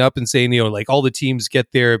standing up and saying, like all the teams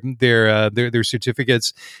get their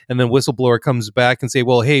certificates, and then whistleblower comes back and say,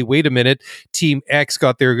 well, hey, wait a minute, Team X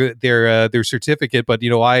got their certificate, but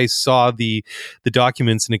I saw the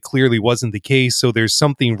documents and it clearly wasn't the case. So there's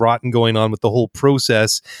something rotten going on with the whole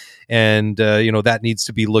process, and that needs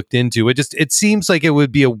to be looked into. It seems like it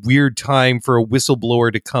would be a weird time for a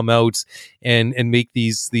whistleblower to come out and make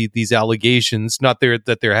these allegations, not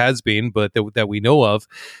that there has been, but that we know of,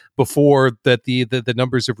 before that the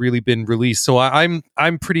numbers have really been released. So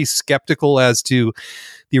I'm pretty skeptical as to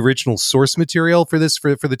the original source material for this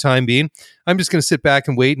for the time being. I'm just going to sit back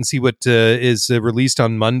and wait and see what is released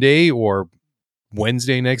on Monday or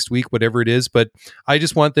Wednesday next week, whatever it is. But I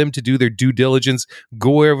just want them to do their due diligence,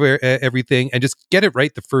 go over everything, and just get it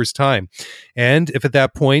right the first time. And if at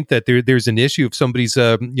that point that there's an issue, if somebody's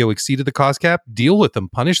exceeded the cost cap, deal with them,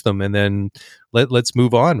 punish them, and then let's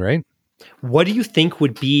move on, right? What do you think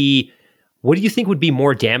would be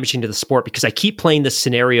more damaging to the sport? Because I keep playing this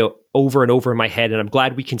scenario over and over in my head, and I'm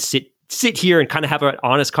glad we can sit here and kind of have an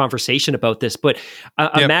honest conversation about this. But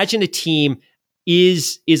imagine a team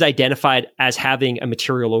is identified as having a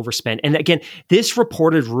material overspend. And again, this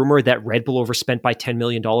reported rumor that Red Bull overspent by $10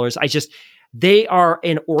 million, they are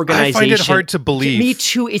an organization. I find it hard to believe. Me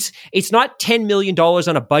too. It's not $10 million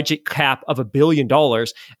on a budget cap of $1 billion.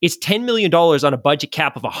 It's $10 million on a budget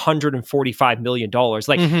cap of $145 million.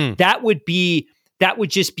 Like that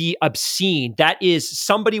would just be obscene. That is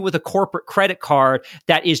somebody with a corporate credit card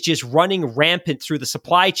that is just running rampant through the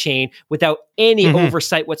supply chain without any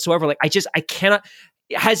oversight whatsoever. Like I cannot.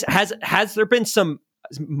 Has there been some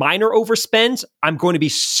minor overspends? I'm going to be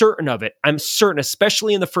certain of it. I'm certain,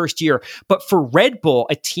 especially in the first year. But for Red Bull,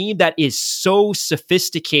 a team that is so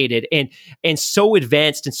sophisticated and so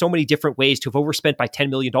advanced in so many different ways to have overspent by $10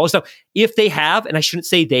 million. Now, if they have, and I shouldn't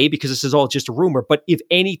say they because this is all just a rumor, but if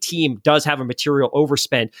any team does have a material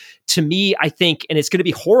overspend, to me, I think, and it's going to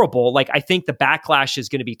be horrible, like I think the backlash is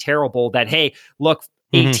going to be terrible that, hey, look,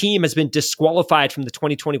 a team has been disqualified from the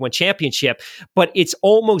 2021 championship, but it's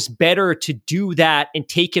almost better to do that and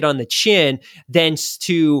take it on the chin than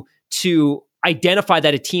to identify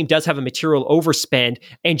that a team does have a material overspend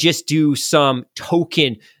and just do some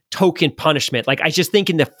token punishment. Like, I just think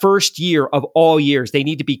in the first year of all years, they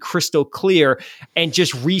need to be crystal clear and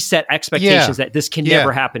just reset expectations that this can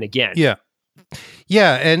never happen again.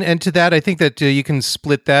 Yeah, and to that, I think that you can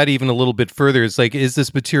split that even a little bit further. It's like, is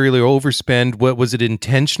this materially overspend? What was it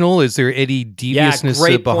intentional? Is there any deviousness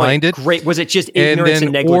behind it? Great. Was it just ignorance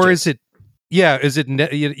and negligence? Or is it?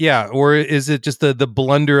 Yeah, or is it just the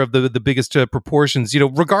blunder of the biggest proportions?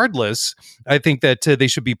 Regardless, I think that they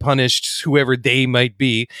should be punished, whoever they might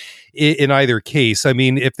be, in either case. I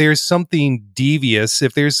mean, if there's something devious,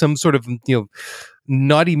 if there's some sort of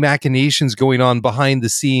naughty machinations going on behind the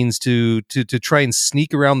scenes to try and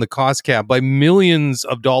sneak around the cost cap by millions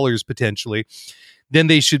of dollars potentially, then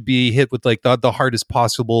they should be hit with like the hardest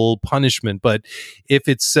possible punishment. But if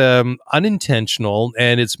it's unintentional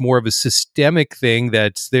and it's more of a systemic thing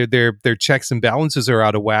that their checks and balances are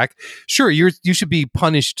out of whack, sure, you should be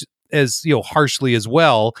punished as harshly as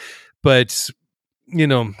well. But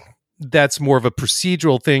that's more of a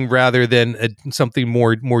procedural thing rather than something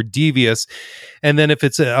more devious. And then if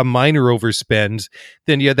it's a minor overspend,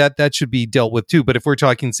 then that should be dealt with too. But if we're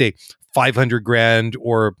talking, say, $500,000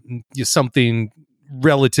 or something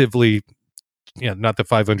relatively, not that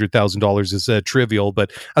 $500,000 is trivial, but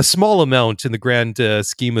a small amount in the grand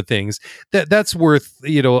scheme of things, that's worth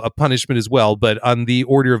a punishment as well. But on the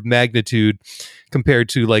order of magnitude compared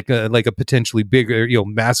to like a potentially bigger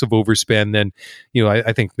massive overspend, then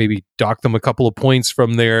I think maybe dock them a couple of points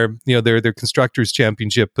from their their constructors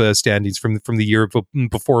championship standings from the year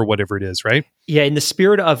before, whatever it is, right? Yeah, in the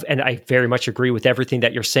spirit of, and I very much agree with everything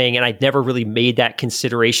that you're saying, and I've never really made that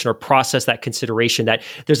consideration or processed that consideration that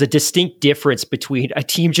there's a distinct difference between a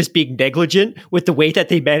team just being negligent with the way that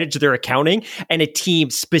they manage their accounting and a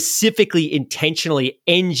team specifically intentionally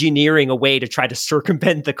engineering a way to try to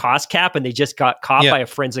circumvent the cost cap, and they just got caught by a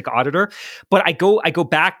forensic auditor. But I go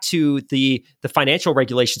back to the financial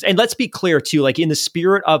regulations, and let's be clear too, like in the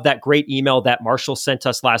spirit of that great email that Marshall sent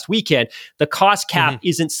us last weekend, the cost cap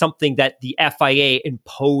isn't something that the FIA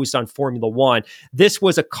imposed on Formula One. This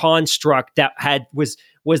was a construct that was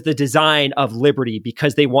the design of Liberty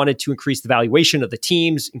because they wanted to increase the valuation of the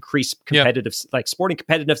teams, increase competitive, like sporting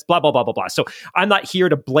competitiveness, blah, blah, blah, blah, blah. So I'm not here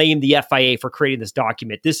to blame the FIA for creating this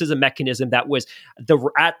document. This is a mechanism that was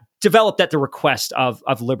developed at the request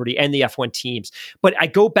of Liberty and the F1 teams. But I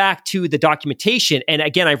go back to the documentation, and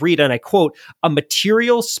again, I read and I quote, a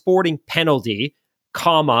material sporting penalty,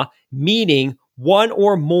 meaning one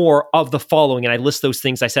or more of the following. And I list those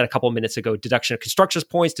things I said a couple of minutes ago: deduction of constructors'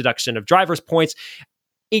 points, deduction of drivers' points.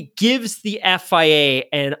 It gives the FIA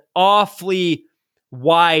an awfully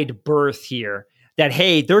wide berth here that,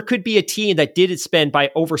 hey, there could be a team that did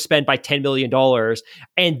overspend by $10 million,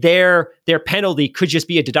 and their penalty could just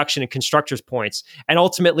be a deduction in constructors' points. And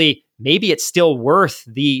ultimately, maybe it's still worth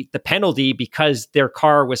the penalty because their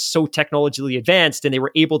car was so technologically advanced and they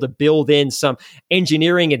were able to build in some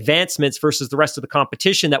engineering advancements versus the rest of the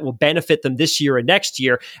competition that will benefit them this year and next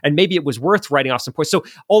year. And maybe it was worth writing off some points. So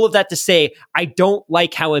all of that to say, I don't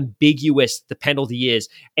like how ambiguous the penalty is.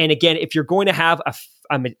 And again, if you're going to have a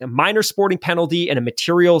minor sporting penalty and a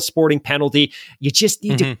material sporting penalty, you just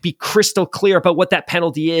need to be crystal clear about what that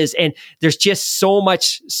penalty is. And there's just so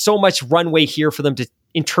much runway here for them to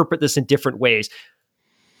interpret this in different ways.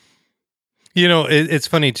 It's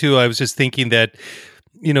funny too. I was just thinking that,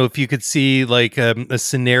 if you could see like a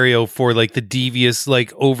scenario for like the devious,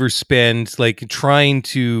 like overspend, like trying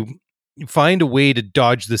to find a way to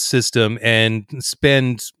dodge the system and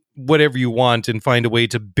spend whatever you want and find a way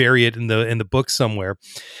to bury it in the book somewhere.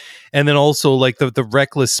 And then also like the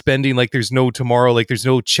reckless spending, like there's no tomorrow, like there's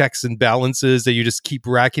no checks and balances, that you just keep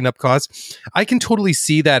racking up costs. I can totally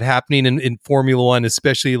see that happening in Formula One,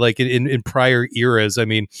 especially like in prior eras. I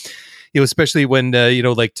mean, especially when,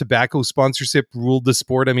 like tobacco sponsorship ruled the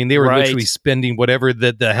sport. I mean, they were literally spending whatever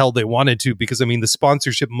the hell they wanted to, because I mean, the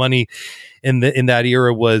sponsorship money in that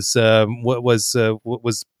era was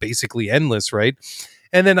basically endless, right?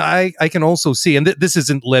 And then I can also see, and this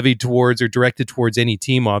isn't levied towards or directed towards any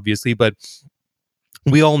team, obviously, but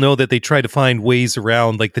we all know that they try to find ways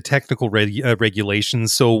around like the technical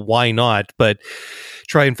regulations. So why not? But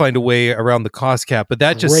try and find a way around the cost cap. But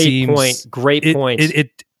that just Great point.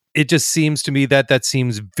 It just seems to me that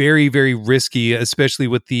seems very, very risky, especially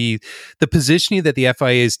with the positioning that the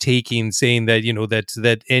FIA is taking, saying that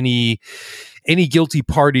that any guilty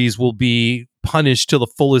parties will be punished to the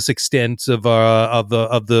fullest extent of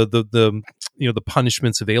the the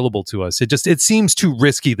punishments available to us. It seems too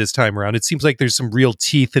risky this time around. It seems like there's some real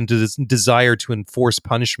teeth into this desire to enforce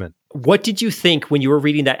punishment. What did you think when you were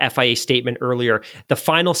reading that FIA statement earlier? The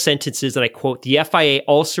final sentence is that I quote, "The FIA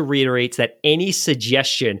also reiterates that any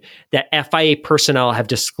suggestion that FIA personnel have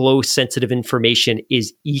disclosed sensitive information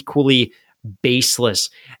is equally baseless."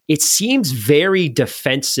 It seems very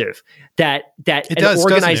defensive that an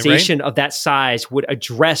organization of that size would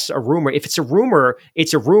address a rumor. If it's a rumor,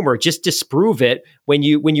 it's a rumor. Just disprove it when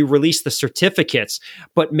you release the certificates.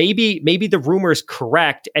 But maybe the rumor is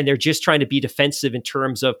correct, and they're just trying to be defensive in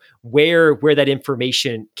terms of where that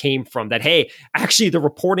information came from. That, hey, actually the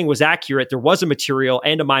reporting was accurate. There was a material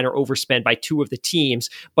and a minor overspend by two of the teams,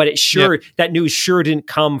 but that news sure didn't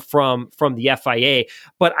come from the FIA.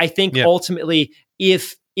 But I think ultimately,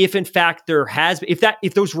 if in fact there has, if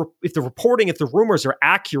the reporting, if the rumors are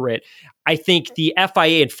accurate, I think the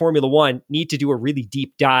FIA and Formula One need to do a really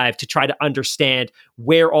deep dive to try to understand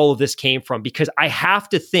where all of this came from, because I have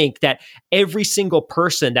to think that every single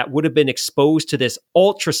person that would have been exposed to this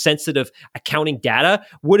ultra sensitive accounting data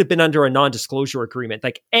would have been under a non-disclosure agreement.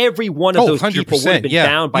 Like every one of those 100%, people would have been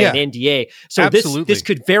bound by an NDA. So this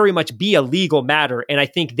could very much be a legal matter. And I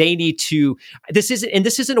think they need to, this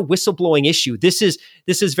isn't a whistleblowing issue. This is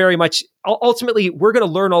very much, ultimately, we're going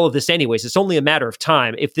to learn all of this anyways. It's only a matter of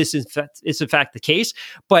time if this is in fact the case.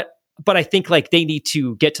 But I think like they need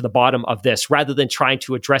to get to the bottom of this rather than trying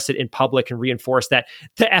to address it in public and reinforce that.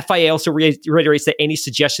 The FIA also reiterates that any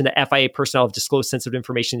suggestion that FIA personnel have disclosed sensitive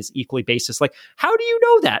information is equally baseless. Like, how do you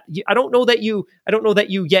know that? I don't know that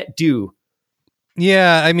you yet do.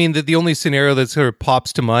 Yeah, I mean, the only scenario that sort of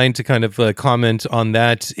pops to mind to kind of comment on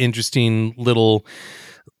that interesting little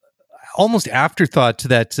almost afterthought to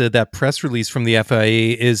that press release from the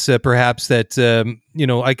FIA is perhaps that,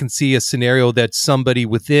 I can see a scenario that somebody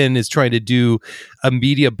within is trying to do a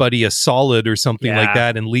media buddy a solid or something like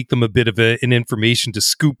that and leak them a bit of an information to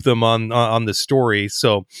scoop them on the story.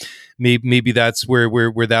 So maybe that's where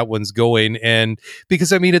that one's going. And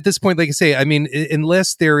because, I mean, at this point, like I say, I mean,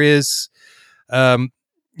 unless there is,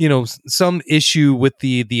 some issue with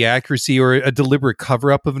the accuracy or a deliberate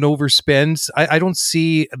cover up of an overspend, I don't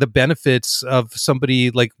see the benefits of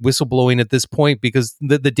somebody like whistleblowing at this point, because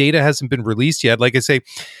the data hasn't been released yet. Like I say,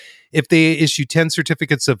 if they issue 10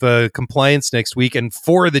 certificates of compliance next week and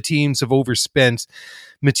 4 of the teams have overspent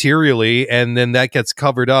materially, and then that gets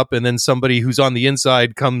covered up, and then somebody who's on the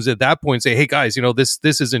inside comes at that point and say, hey guys,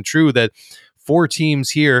 this isn't true, that 4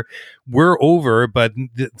 teams here, we're over, but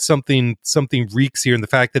something reeks here in the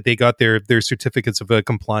fact that they got their certificates of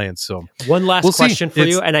compliance. So one last question for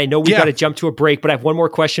you, and I know we got to jump to a break, but I have one more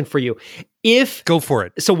question for you. Go for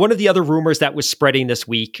it. So one of the other rumors that was spreading this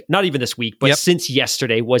week, not even this week, but since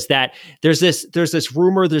yesterday, was that there's this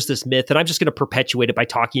rumor, there's this myth, and I'm just going to perpetuate it by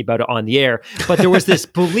talking about it on the air. But there was this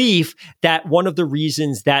belief that one of the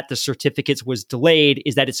reasons that the certificates was delayed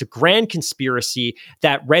is that it's a grand conspiracy,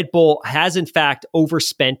 that Red Bull has in fact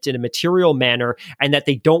overspent in a material manner, and that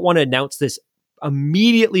they don't want to announce this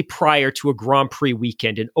immediately prior to a Grand Prix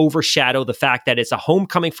weekend and overshadow the fact that it's a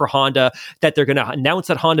homecoming for Honda, that they're going to announce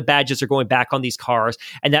that Honda badges are going back on these cars,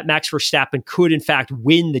 and that Max Verstappen could in fact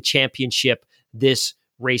win the championship this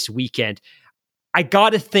race weekend. I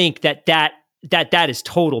got to think that is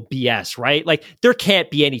total BS, right? Like, there can't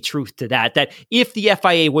be any truth to that. That if the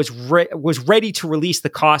FIA was ready to release the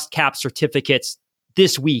cost cap certificates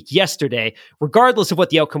this week, yesterday, regardless of what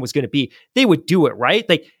the outcome was going to be, they would do it, right?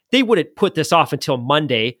 Like, they wouldn't put this off until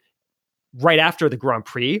Monday, right after the Grand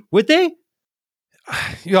Prix, would they?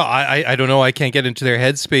 Yeah, I don't know. I can't get into their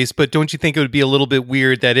headspace, but don't you think it would be a little bit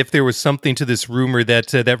weird that if there was something to this rumor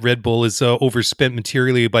that Red Bull is overspent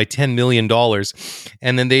materially by $10 million,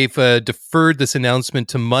 and then they've deferred this announcement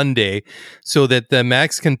to Monday so that the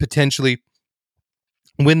Max can potentially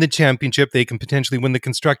win the championship, they can potentially win the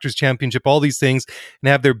Constructors' Championship, all these things, and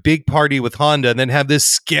have their big party with Honda, and then have this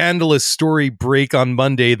scandalous story break on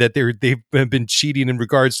Monday that they've been cheating in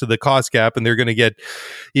regards to the cost cap, and they're going to get,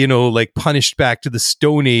 punished back to the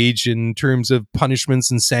Stone Age in terms of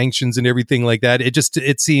punishments and sanctions and everything like that.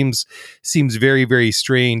 It seems very, very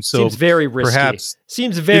strange. So seems very risky. Perhaps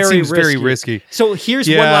seems very risky. So here's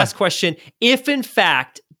one last question: if in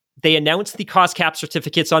fact they announce the cost cap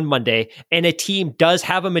certificates on Monday, and a team does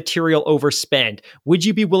have a material overspend, would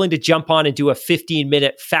you be willing to jump on and do a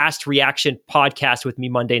 15-minute fast reaction podcast with me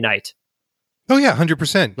Monday night? Oh yeah,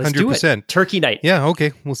 100%. Let's do it. Turkey night. Yeah,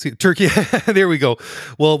 okay. We'll see. Turkey. There we go.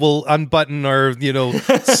 Well, we'll unbutton our,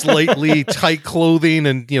 slightly tight clothing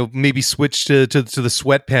and, maybe switch to the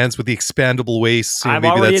sweatpants with the expandable waist. I'm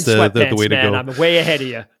maybe already that's in sweatpants, the way man. to go. I'm way ahead of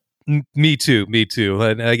you. Me too.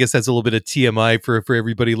 And I guess that's a little bit of TMI for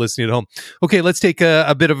everybody listening at home. Okay, let's take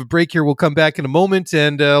a bit of a break here. We'll come back in a moment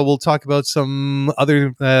and we'll talk about some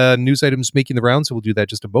other news items making the rounds. So we'll do that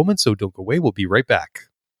just a moment. So don't go away. We'll be right back.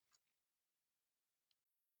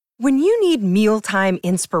 When you need mealtime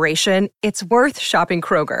inspiration, it's worth shopping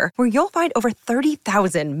Kroger, where you'll find over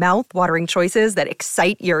 30,000 mouth-watering choices that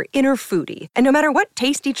excite your inner foodie. And no matter what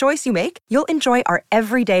tasty choice you make, you'll enjoy our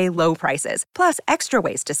everyday low prices, plus extra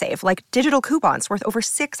ways to save, like digital coupons worth over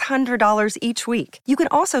 $600 each week. You can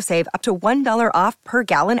also save up to $1 off per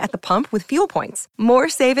gallon at the pump with fuel points. More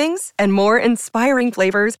savings and more inspiring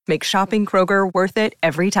flavors make shopping Kroger worth it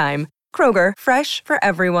every time. Kroger, fresh for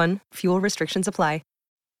everyone. Fuel restrictions apply.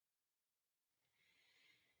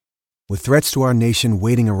 With threats to our nation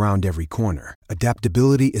waiting around every corner,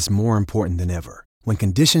 adaptability is more important than ever. When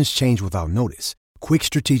conditions change without notice, quick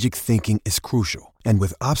strategic thinking is crucial. And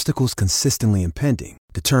with obstacles consistently impending,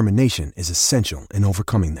 determination is essential in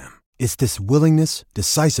overcoming them. It's this willingness,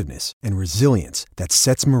 decisiveness, and resilience that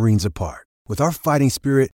sets Marines apart. With our fighting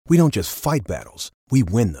spirit, we don't just fight battles, we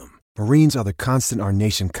win them. Marines are the constant our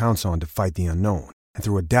nation counts on to fight the unknown. And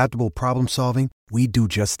through adaptable problem solving, we do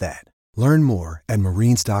just that. Learn more at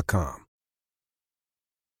marines.com.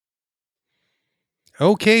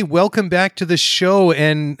 Okay, welcome back to the show.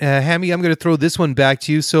 And Hammy, I'm going to throw this one back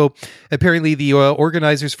to you. So apparently the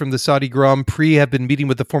organizers from the Saudi Grand Prix have been meeting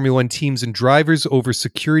with the Formula One teams and drivers over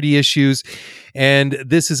security issues. And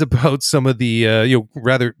this is about some of the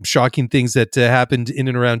rather shocking things that happened in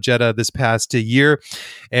and around Jeddah this past year.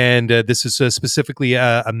 And this is specifically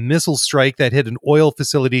a missile strike that hit an oil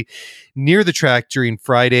facility near the track during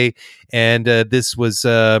Friday. And this was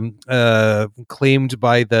claimed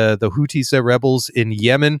by the Houthis rebels in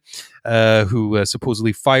Yemen, who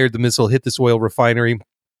supposedly fired the missile, hit this oil refinery.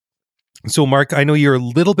 So, Mark, I know you're a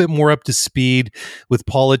little bit more up to speed with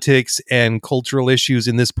politics and cultural issues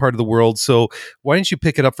in this part of the world. So why don't you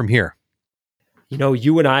pick it up from here? You know,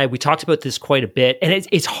 you and I, we talked about this quite a bit, and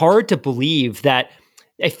it's hard to believe that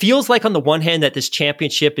it feels like on the one hand that this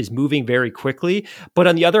championship is moving very quickly, but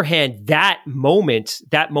on the other hand, that moment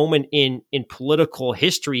in political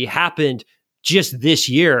history happened just this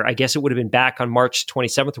year. I guess it would have been back on March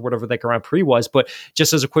 27th or whatever that Grand Prix was. But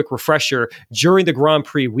just as a quick refresher, during the Grand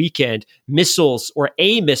Prix weekend, a missile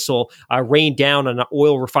rained down on an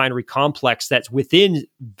oil refinery complex that's within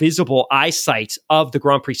visible eyesight of the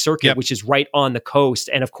Grand Prix circuit, which is right on the coast.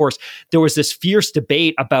 And of course, there was this fierce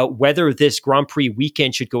debate about whether this Grand Prix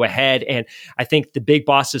weekend should go ahead. And I think the big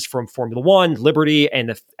bosses from Formula One, Liberty, and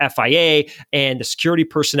the FIA, and the security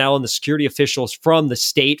personnel and the security officials from the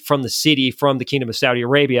state, from the city, from the Kingdom of Saudi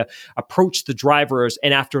Arabia approached the drivers,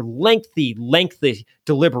 and after lengthy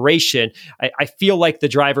deliberation, I feel like the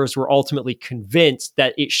drivers were ultimately convinced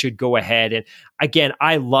that it should go ahead. And again,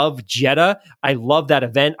 I love Jeddah. I love that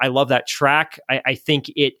event. I love that track. I think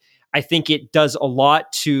it does a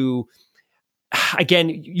lot to. Again,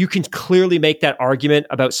 you can clearly make that argument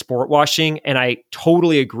about sport washing, and I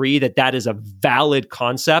totally agree that is a valid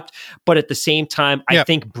concept. But at the same time, I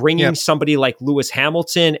think bringing somebody like Lewis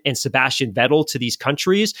Hamilton and Sebastian Vettel to these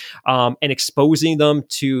countries and exposing them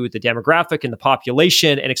to the demographic and the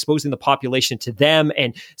population, and exposing the population to them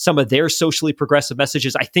and some of their socially progressive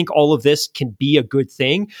messages, I think all of this can be a good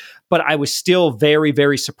thing. But I was still very,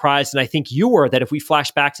 very surprised, and I think you were, that if we flash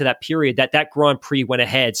back to that period, that Grand Prix went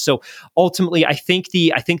ahead. So ultimately, I think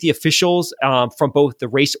the officials from both the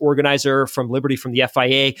race organizer, from Liberty, from the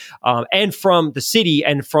FIA, and from the city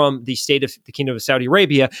and from the state of the Kingdom of Saudi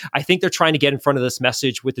Arabia, I think they're trying to get in front of this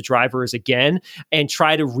message with the drivers again and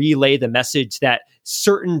try to relay the message that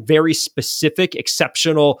certain very specific,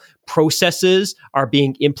 exceptional processes are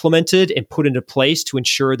being implemented and put into place to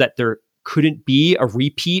ensure that there couldn't be a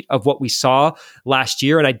repeat of what we saw last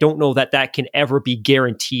year. And I don't know that can ever be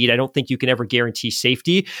guaranteed. I don't think you can ever guarantee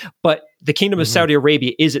safety, but the Kingdom of Saudi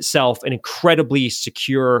Arabia is itself an incredibly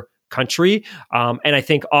secure country. And I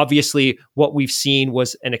think obviously what we've seen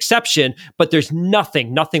was an exception, but there's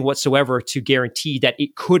nothing whatsoever to guarantee that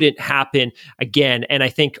it couldn't happen again. And I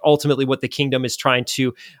think ultimately what the kingdom is trying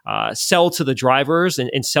to sell to the drivers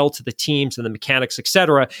and sell to the teams and the mechanics, et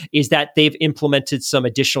cetera, is that they've implemented some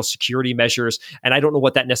additional security measures. And I don't know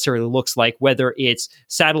what that necessarily looks like, whether it's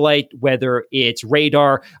satellite, whether it's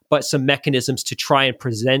radar, but some mechanisms to try and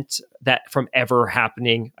prevent that from ever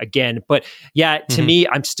happening again. But yeah, to me,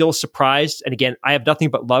 I'm still surprised. And again, I have nothing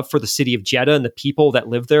but love for the city of Jeddah and the people that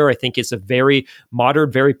live there. I think it's a very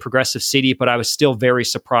modern, very progressive city, but I was still very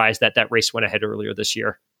surprised that race went ahead earlier this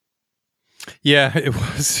year. Yeah, it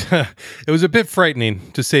was a bit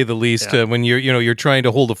frightening to say the least. When you're trying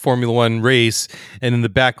to hold a Formula One race, and in the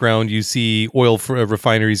background you see oil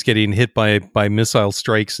refineries getting hit by missile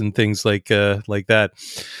strikes and things like that.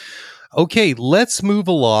 Okay, let's move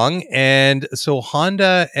along. And so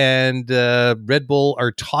Honda and Red Bull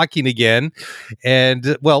are talking again.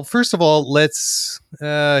 And well, first of all, let's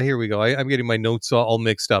here we go. I'm getting my notes all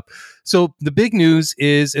mixed up. So the big news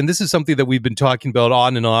is, and this is something that we've been talking about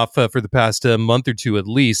on and off for the past month or two at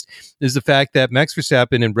least, is the fact that Max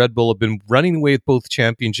Verstappen and Red Bull have been running away with both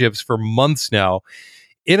championships for months now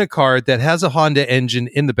in a car that has a Honda engine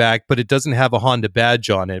in the back, but it doesn't have a Honda badge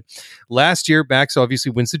on it. Last year, Max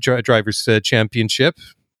obviously wins the Drivers' Championship.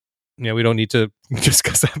 Yeah, we don't need to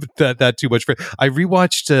discuss that too much. I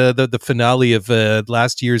rewatched the finale of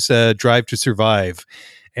last year's Drive to Survive,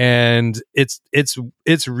 and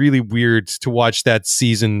it's really weird to watch that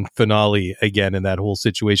season finale again in that whole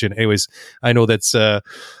situation. Anyways, I know that's a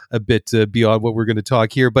bit beyond what we're going to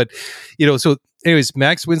talk here, but so anyways,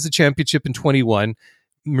 Max wins the championship in 21.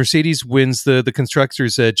 Mercedes wins the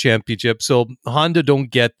Constructors' Championship. So Honda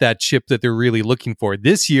don't get that chip that they're really looking for.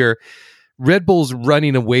 This year, Red Bull's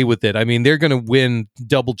running away with it. I mean, they're going to win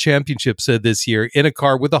double championships this year in a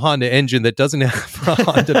car with a Honda engine that doesn't have a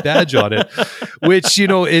Honda badge on it, which,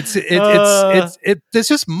 it's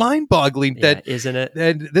just mind-boggling that, isn't it?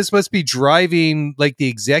 And this must be driving like the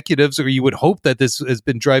executives, or you would hope that this has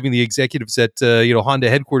been driving the executives at Honda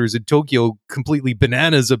headquarters in Tokyo completely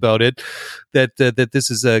bananas about it. That this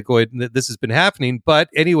is this has been happening. But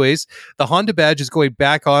anyways, the Honda badge is going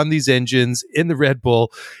back on these engines in the Red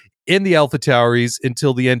Bull, in the AlphaTauris,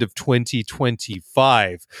 until the end of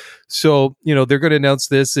 2025. So, they're going to announce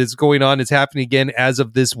this. It's going on. It's happening again as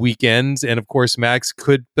of this weekend. And of course, Max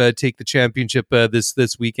could take the championship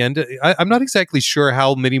this weekend. I'm not exactly sure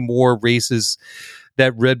how many more races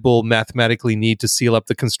that Red Bull mathematically need to seal up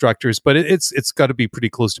the Constructors, but it's got to be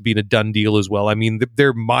pretty close to being a done deal as well. I mean,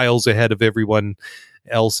 they're miles ahead of everyone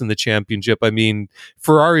else in the championship. I mean,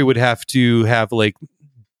 Ferrari would have to have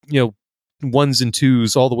ones and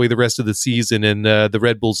twos all the way the rest of the season, and the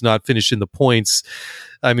Red Bull's not finishing the points.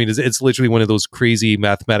 I mean, it's literally one of those crazy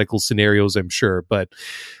mathematical scenarios, I'm sure. But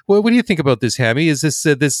what do you think about this, Hammy? Is this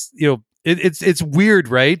it's weird,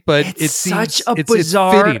 right? But it's such a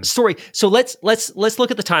bizarre story. So let's look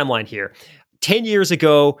at the timeline here. 10 years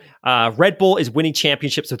ago, Red Bull is winning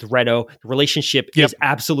championships with Renault. The relationship is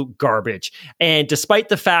absolute garbage. And despite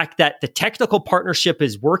the fact that the technical partnership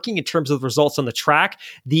is working in terms of the results on the track,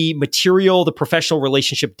 the professional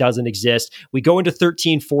relationship doesn't exist. We go into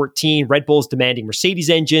 13, 14, Red Bull's demanding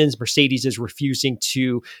Mercedes engines. Mercedes is refusing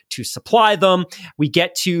to supply them. We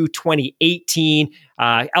get to 2018.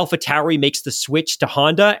 AlphaTauri makes the switch to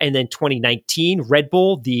Honda, and then 2019, Red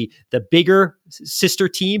Bull, the bigger sister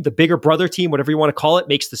team, the bigger brother team, whatever you want to call it,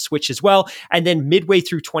 makes the switch as well. And then midway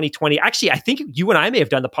through 2020, actually, I think you and I may have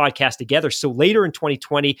done the podcast together. So later in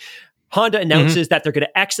 2020, Honda announces that they're going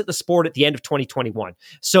to exit the sport at the end of 2021.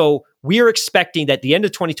 So we are expecting that the end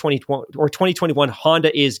of 2020 or 2021,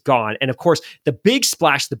 Honda is gone. And of course, the big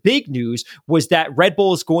splash, the big news was that Red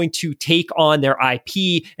Bull is going to take on their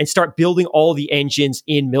IP and start building all the engines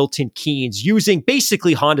in Milton Keynes using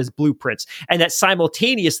basically Honda's blueprints. And that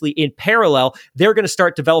simultaneously, in parallel, they're going to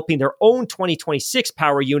start developing their own 2026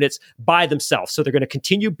 power units by themselves. So they're going to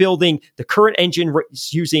continue building the current engine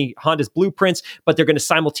using Honda's blueprints, but they're going to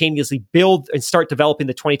simultaneously build and start developing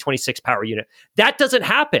the 2026 power unit. That doesn't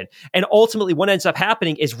happen. And ultimately, what ends up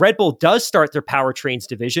happening is Red Bull does start their powertrains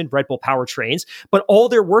division, Red Bull Powertrains, but all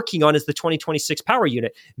they're working on is the 2026 power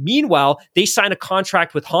unit. Meanwhile, they sign a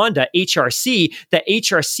contract with Honda, HRC, that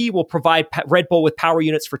HRC will provide Red Bull with power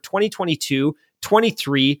units for 2022,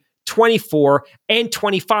 23, 24, and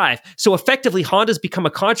 25. So effectively, Honda's become a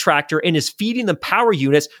contractor and is feeding them power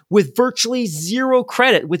units with virtually zero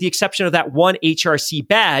credit, with the exception of that one HRC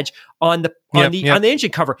badge on the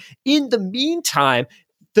engine cover. In the meantime,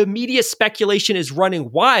 the media speculation is running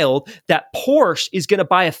wild that Porsche is going to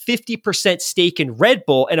buy a 50% stake in Red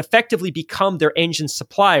Bull and effectively become their engine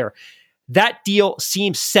supplier. That deal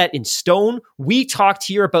seems set in stone. We talked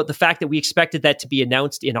here about the fact that we expected that to be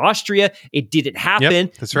announced in Austria. It didn't happen.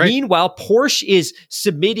 Yep, that's right. Meanwhile, Porsche is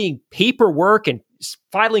submitting paperwork and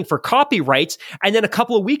filing for copyrights. And then a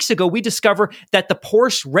couple of weeks ago, we discover that the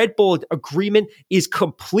Porsche Red Bull agreement is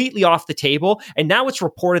completely off the table. And now it's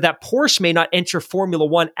reported that Porsche may not enter Formula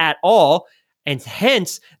One at all. And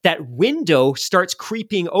hence, that window starts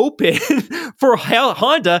creeping open for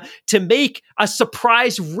Honda to make a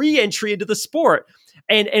surprise re-entry into the sport.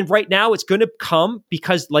 And right now it's going to come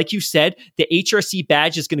because, like you said, the HRC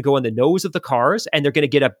badge is going to go on the nose of the cars, and they're going to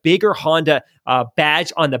get a bigger Honda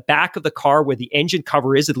badge on the back of the car where the engine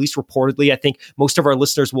cover is, at least reportedly. I think most of our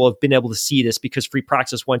listeners will have been able to see this because free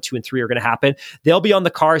practice 1, 2, and 3 are going to happen. They'll be on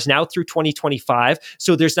the cars now through 2025.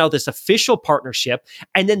 So there's now this official partnership.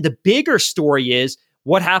 And then the bigger story is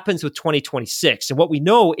what happens with 2026. And what we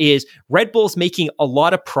know is Red Bull's making a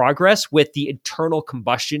lot of progress with the internal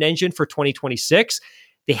combustion engine for 2026.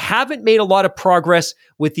 They haven't made a lot of progress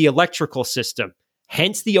with the electrical system,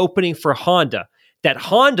 hence the opening for Honda. That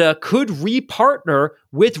Honda could re-partner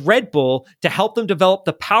with Red Bull to help them develop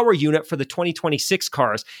the power unit for the 2026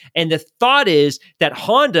 cars. And the thought is that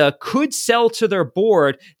Honda could sell to their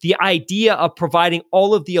board the idea of providing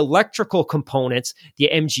all of the electrical components, the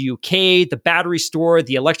MGU-K, the battery store,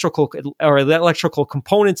 the electrical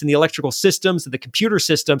components and the electrical systems and the computer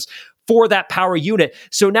systems for that power unit.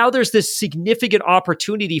 So now there's this significant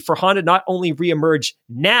opportunity for Honda not only reemerge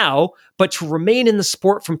now, but to remain in the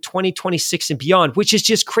sport from 2026 and beyond, which is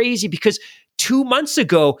just crazy because 2 months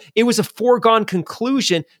ago, it was a foregone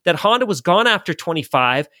conclusion that Honda was gone after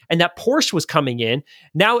 25 and that Porsche was coming in.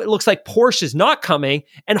 Now it looks like Porsche is not coming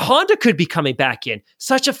and Honda could be coming back in.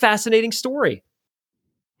 Such a fascinating story.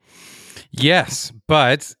 Yes,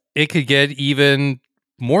 but it could get even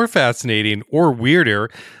more fascinating or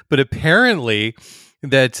weirder. But apparently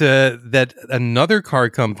that another car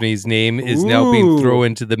company's name is now being thrown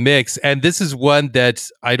into the mix, and this is one that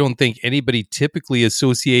I don't think anybody typically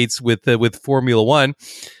associates with Formula One.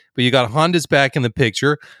 But you got Honda's back in the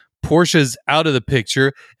picture, Porsche's out of the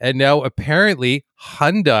picture, and now apparently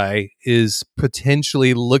Hyundai is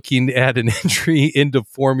potentially looking at an entry into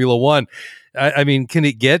Formula One. I mean, can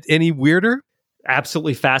it get any weirder?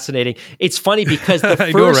 Absolutely fascinating. It's funny because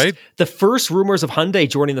the first rumors of Hyundai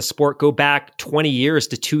joining the sport go back 20 years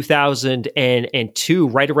to 2002,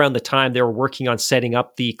 right around the time they were working on setting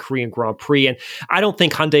up the Korean Grand Prix. And I don't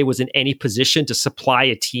think Hyundai was in any position to supply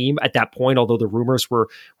a team at that point, although the rumors were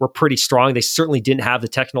pretty strong. They certainly didn't have the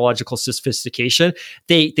technological sophistication.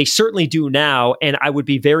 They certainly do now, and I would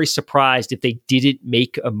be very surprised if they didn't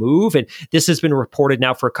make a move. And this has been reported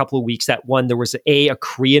now for a couple of weeks that one, there was a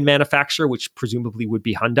Korean manufacturer, which presumably would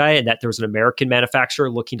be Hyundai, and that there was an American manufacturer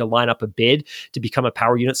looking to line up a bid to become a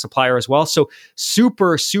power unit supplier as well. So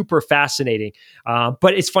super, super fascinating.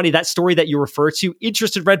 But it's funny, that story that you refer to,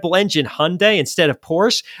 interested Red Bull engine, Hyundai instead of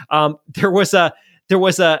Porsche. There was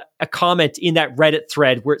a comment in that Reddit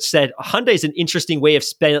thread where it said Hyundai is an interesting way of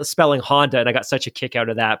spelling Honda, and I got such a kick out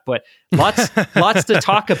of that. But lots to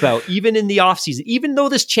talk about, even in the offseason. Even though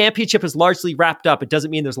this championship is largely wrapped up, it doesn't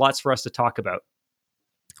mean there's lots for us to talk about.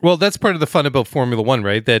 Well, that's part of the fun about Formula One,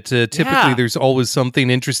 right? That typically there's always something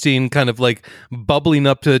interesting kind of like bubbling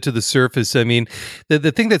up to the surface. I mean,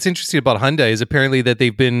 the thing that's interesting about Hyundai is apparently that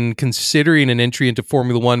they've been considering an entry into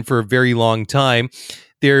Formula One for a very long time.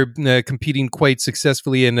 They're competing quite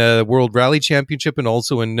successfully in a World Rally Championship and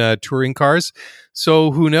also in touring cars.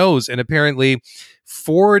 So who knows? And apparently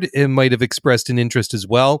Ford might have expressed an interest as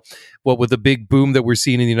well. What with the big boom that we're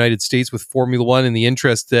seeing in the United States with Formula One and the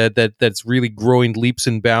interest that's really growing leaps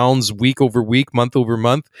and bounds week over week, month over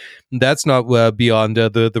month, that's not beyond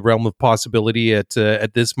the realm of possibility at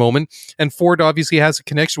this moment. And Ford obviously has a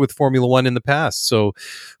connection with Formula One in the past, so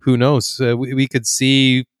who knows? We could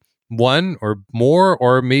see one or more,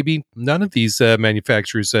 or maybe none of these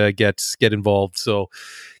manufacturers get involved. So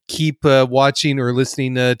keep watching or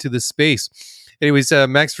listening to this space. Anyways,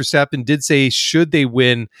 Max Verstappen did say should they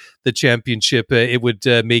win the championship, it would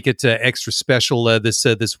make it extra special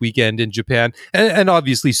this weekend in Japan. And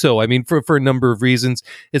obviously so. I mean, for a number of reasons.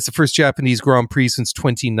 It's the first Japanese Grand Prix since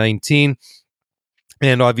 2019.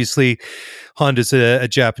 And obviously, Honda's a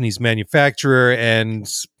Japanese manufacturer,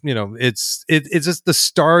 and you know it's just the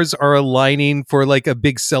stars are aligning for like a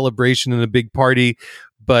big celebration and a big party.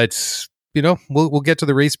 But you know, we'll get to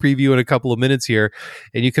the race preview in a couple of minutes here,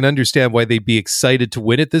 and you can understand why they'd be excited to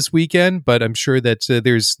win it this weekend. But I'm sure that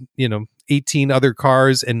there's 18 other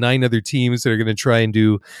cars and 9 other teams that are going to try and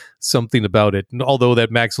do something about it. And although that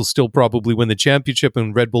Max will still probably win the championship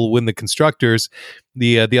and Red Bull will win the constructors,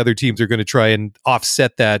 the other teams are going to try and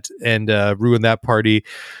offset that and ruin that party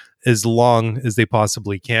as long as they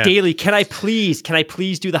possibly can. Daly, can I please do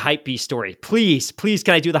the Hypebeast story? Please,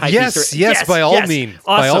 can I do the Hypebeast story? Yes, by all means.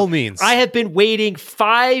 Awesome. By all means. I have been waiting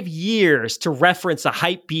 5 years to reference a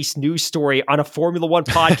Hypebeast news story on a Formula One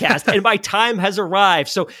podcast, and my time has arrived.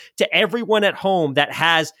 So to everyone at home that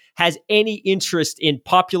has has any interest in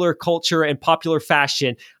popular culture and popular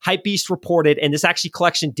fashion, Hypebeast reported, and this actually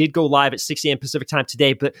collection did go live at 6 a.m. Pacific time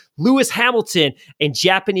today, but Lewis Hamilton and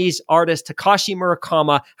Japanese artist Takashi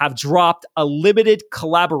Murakami have dropped a limited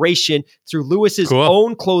collaboration through Lewis's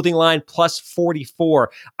own clothing line, Plus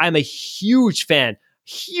 44. I'm a huge fan of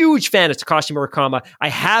Takashi Murakami. I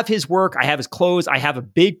have his work. I have his clothes. I have a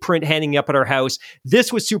big print hanging up at our house.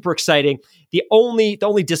 This was super exciting. The only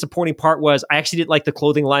disappointing part was I actually didn't like the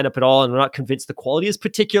clothing lineup at all, and I'm not convinced the quality is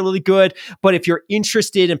particularly good. But if you're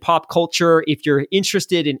interested in pop culture, if you're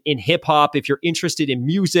interested in hip hop, if you're interested in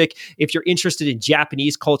music, if you're interested in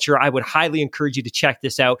Japanese culture, I would highly encourage you to check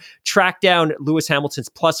this out. Track down Lewis Hamilton's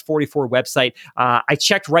Plus 44 website. I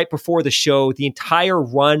checked right before the show, the entire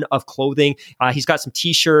run of clothing. He's got some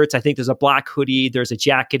t-shirts. I think there's a black hoodie. There's a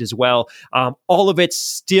jacket as well. All of it's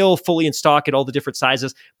still fully in stock at all the different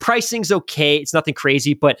sizes. Pricing's okay. It's nothing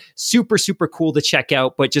crazy, but super, super cool to check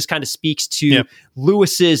out, but just kind of speaks to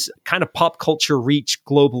Lewis's kind of pop culture reach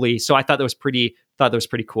globally. So I thought that was pretty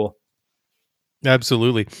cool.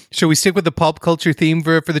 Absolutely. Shall we stick with the pop culture theme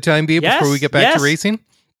for the time being before we get back to racing?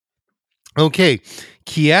 Okay.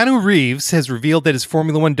 Keanu Reeves has revealed that his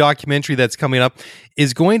Formula One documentary that's coming up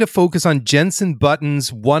is going to focus on Jenson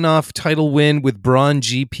Button's one-off title win with Brawn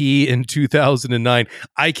GP in 2009.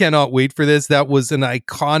 I cannot wait for this. That was an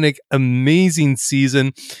iconic, amazing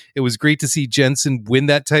season. It was great to see Jenson win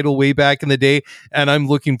that title way back in the day, and I'm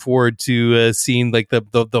looking forward to seeing like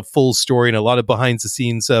the full story and a lot of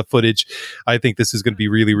behind-the-scenes footage. I think this is going to be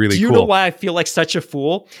really, really cool. Do you know why I feel like such a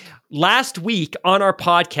fool? Last week on our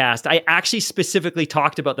podcast, I actually specifically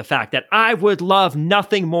talked about the fact that I would love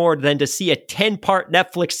nothing more than to see a 10-part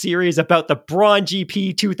Netflix series about the Brawn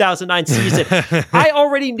GP 2009 season. I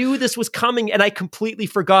already knew this was coming and I completely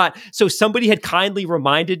forgot. So somebody had kindly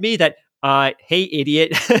reminded me that hey,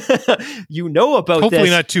 idiot, you know about this.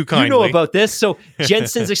 Hopefully not too kindly. You know about this. So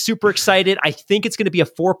Jensen's super excited. I think it's going to be a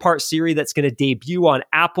 4-part series that's going to debut on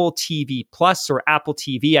Apple TV Plus or Apple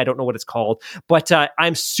TV. I don't know what it's called, but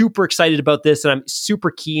I'm super excited about this, and I'm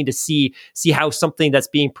super keen to see how something that's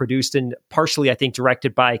being produced and partially, I think,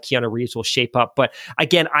 directed by Keanu Reeves will shape up. But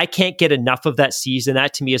again, I can't get enough of that season.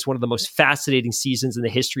 That to me is one of the most fascinating seasons in the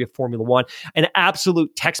history of Formula One. An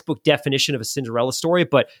absolute textbook definition of a Cinderella story,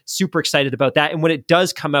 but super excited about that. And when it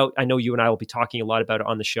does come out, I know you and I will be talking a lot about it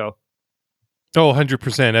on the show. Oh,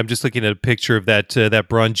 100%. I'm just looking at a picture of that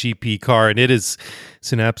Brawn GP car, and it's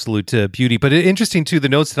an absolute beauty. But interesting, too, the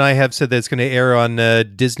notes that I have said that it's going to air on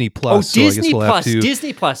Disney Plus. Oh, Disney Plus.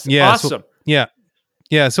 Disney Plus. Yeah, awesome. So,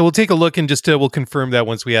 yeah. So we'll take a look and just we'll confirm that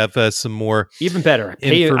once we have some more even better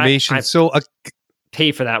information.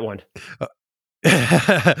 Pay for that one.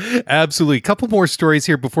 Absolutely. A couple more stories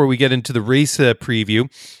here before we get into the race preview.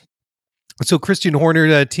 So Christian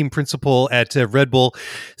Horner, team principal at Red Bull,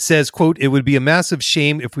 says, quote, "It would be a massive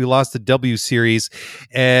shame if we lost the W Series."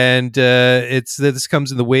 And this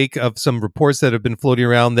comes in the wake of some reports that have been floating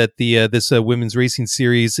around that this women's racing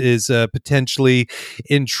series is potentially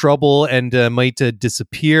in trouble and might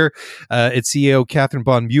disappear. Its CEO, Catherine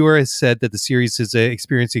Von Muir, has said that the series is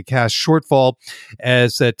experiencing a cash shortfall,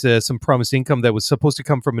 as that some promised income that was supposed to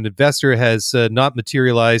come from an investor has not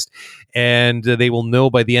materialized, and they will know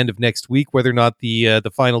by the end of next week whether or not the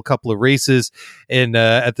final couple of races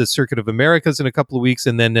at the Circuit of Americas in a couple of weeks,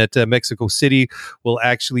 and then at Mexico City will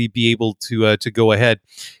actually be able to go ahead.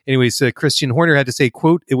 Anyways, Christian Horner had to say,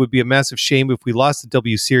 quote, "It would be a massive shame if we lost the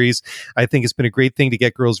W Series. I think it's been a great thing to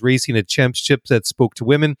get girls racing at championships that spoke to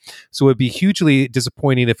women, so it would be hugely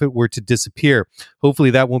disappointing if it were to disappear.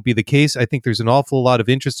 Hopefully that won't be the case. I think there's an awful lot of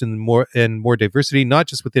interest in more diversity, not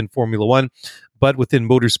just within Formula One, but within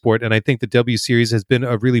motorsport. And I think the W Series has been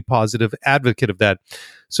a really positive advocate of that.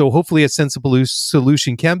 So hopefully a sensible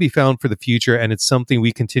solution can be found for the future, and it's something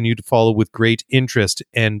we continue to follow with great interest,"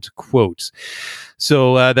 end quote.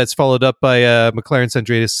 So that's followed up by McLaren's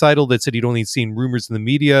Andreas Seidel that said he'd only seen rumors in the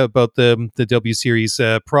media about the W Series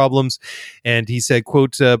problems. And he said,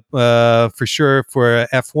 quote, "For sure, for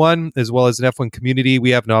F1, as well as an F1 community,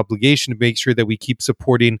 we have an obligation to make sure that we keep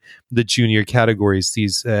supporting the junior categories,"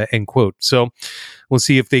 end quote. So we'll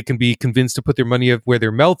see if they can be convinced to put their money where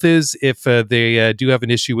their mouth is, if they do have an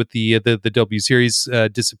issue with the W Series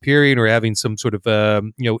disappearing or having some sort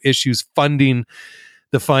of issues funding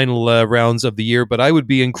the final rounds of the year. But I would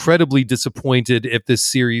be incredibly disappointed if this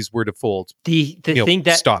series were to fold. The thing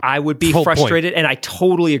that I would be frustrated, and I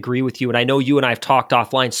totally agree with you, and I know you and I have talked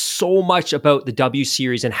offline so much about the W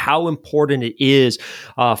Series and how important it is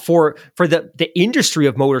for the industry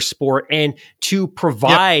of motorsport, and to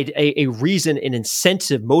provide a reason, an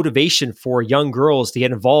incentive, motivation for young girls to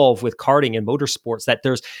get involved with karting and motorsports, that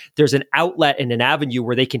there's an outlet and an avenue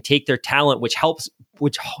where they can take their talent, which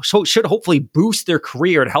should hopefully boost their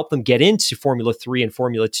career and help them get into Formula 3 and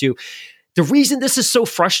Formula 2. The reason this is so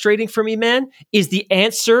frustrating for me, man, is the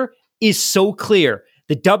answer is so clear.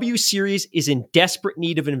 The W Series is in desperate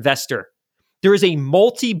need of an investor. There is a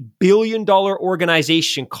multi-billion-dollar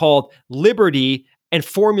organization called Liberty and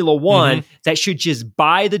Formula One that should just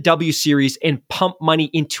buy the W Series and pump money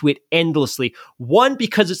into it endlessly. One,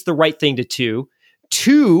 because it's the right thing to do.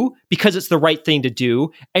 Two, because it's the right thing to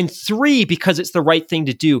do. And three, because it's the right thing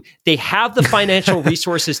to do. They have the financial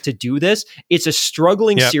resources to do this. It's a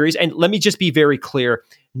struggling series. And let me just be very clear.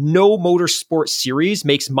 No motorsport series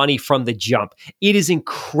makes money from the jump. It is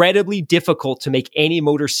incredibly difficult to make any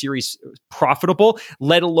motor series profitable,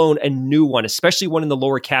 let alone a new one, especially one in the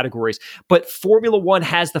lower categories. But Formula One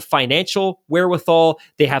has the financial wherewithal,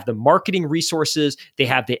 they have the marketing resources, they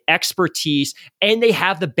have the expertise, and they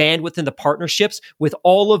have the bandwidth and the partnerships with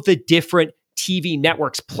all of the different TV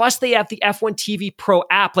networks. Plus, they have the F1 TV Pro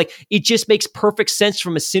app. Like, it just makes perfect sense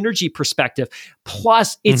from a synergy perspective.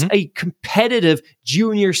 Plus, it's a competitive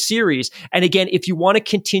junior series. And again, if you want to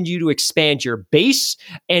continue to expand your base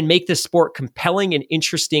and make the sport compelling and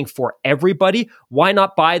interesting for everybody, why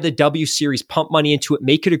not buy the W Series, pump money into it,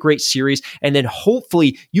 make it a great series, and then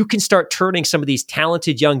hopefully you can start turning some of these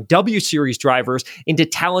talented young W Series drivers into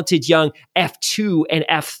talented young F2 and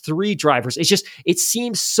F3 drivers. It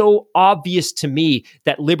seems so obvious to me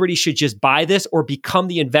that Liberty should just buy this or become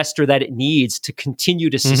the investor that it needs to continue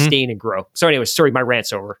to sustain and grow. So anyway, sorry, my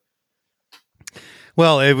rant's over.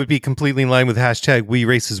 Well, it would be completely in line with hashtag We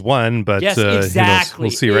Races One, but yes, exactly.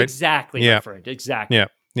 We'll see, right? Exactly, my friend. Exactly.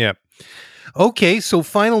 Yeah. Okay, so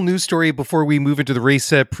final news story before we move into the race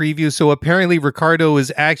preview. So apparently Ricciardo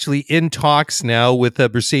is actually in talks now with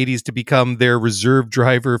Mercedes to become their reserve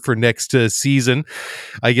driver for next season.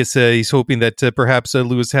 I guess he's hoping that perhaps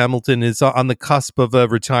Lewis Hamilton is on the cusp of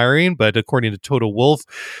retiring, but according to Toto Wolff,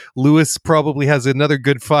 Lewis probably has another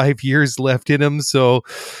good 5 years left in him. So,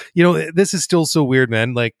 this is still so weird,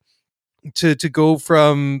 man. Like, to go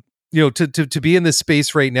from, to be in this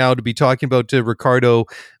space right now, to be talking about Ricciardo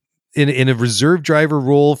in a reserve driver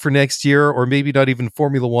role for next year, or maybe not even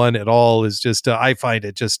Formula One at all, is just I find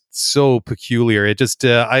it just so peculiar. It just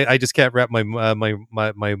I just can't wrap my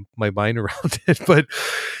mind around it. But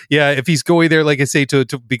yeah, if he's going there, like I say, to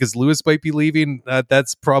because Lewis might be leaving,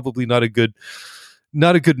 that's probably not a good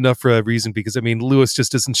enough reason, because I mean, Lewis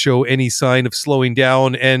just doesn't show any sign of slowing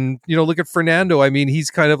down. And look at Fernando. I mean, he's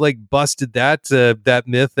kind of like busted that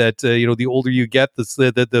myth that the older you get,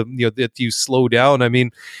 that you slow down. I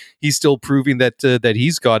mean, he's still proving that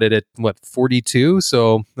he's got it at 42.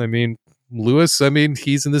 So I mean, Lewis,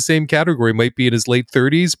 he's in the same category, might be in his late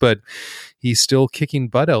 30s, but he's still kicking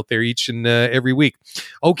butt out there each and every week.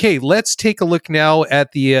 Okay, let's take a look now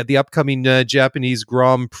at the upcoming Japanese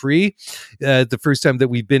Grand Prix. The first time that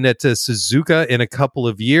we've been at Suzuka in a couple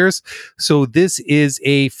of years. So this is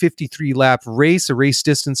a 53-lap race, a race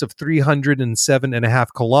distance of 307.5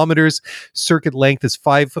 kilometers. Circuit length is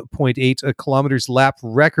 5.8 kilometers. Lap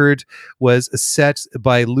record was set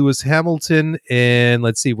by Lewis Hamilton, and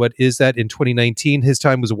let's see, what is that? In 2019, his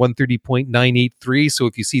time was 1:30.983. So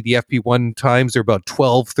if you see the FP1 times, they're about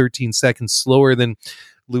 13 seconds slower than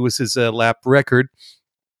Lewis's lap record.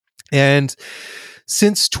 And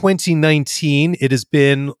since 2019, it has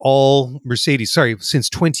been all Mercedes. Sorry, since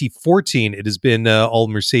 2014, it has been all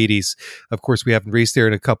Mercedes. Of course, we haven't raced there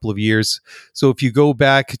in a couple of years. So if you go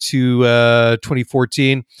back to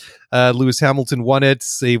 2014, Lewis Hamilton won it.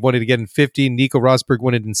 They won it again in 15. Nico Rosberg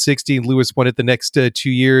won it in 16. Lewis won it the next 2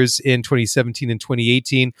 years in 2017 and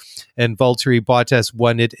 2018. And Valtteri Bottas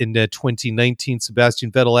won it in 2019. Sebastian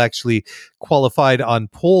Vettel actually qualified on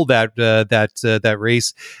pole that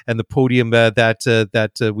race, and the podium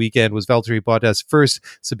that weekend was Valtteri Bottas first.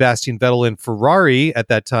 Sebastian Vettel in Ferrari at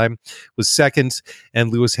that time was second, and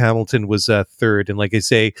Lewis Hamilton was third. And like I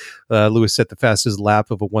say, Lewis set the fastest lap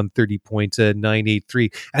of a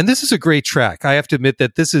 1:30.983. And this is a great track. I have to admit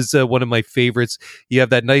that this is one of my favorites. You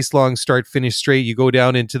have that nice long start-finish straight. You go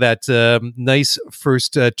down into that nice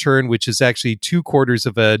first turn, which is actually 2/4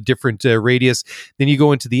 of a different radius. Then you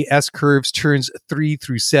go into the S curves, turns 3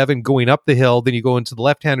 through 7, going up the hill. Then you go into the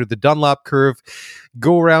left-hander, the Dunlop curve,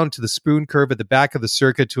 go around to the Spoon curve at the back of the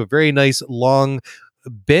circuit to a very nice long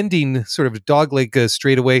bending sort of dog-leg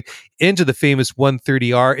straightaway into the famous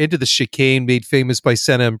 130R, into the chicane made famous by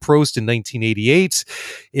Senna and Prost in 1988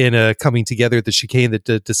 in coming together at the chicane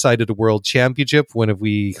that decided a world championship. When have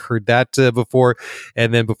we heard that before?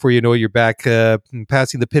 And then before you know it, you're back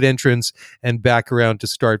passing the pit entrance and back around to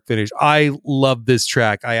start finish. I love this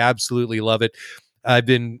track. I absolutely love it. I've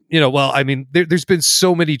been, there's been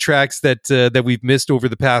so many tracks that we've missed over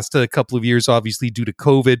the past couple of years, obviously due to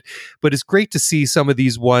COVID, but it's great to see some of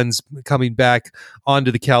these ones coming back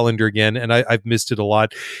onto the calendar again, and I've missed it a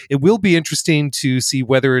lot. It will be interesting to see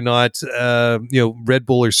whether or not, Red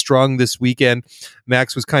Bull are strong this weekend.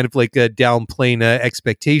 Max was kind of like downplaying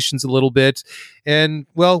expectations a little bit, and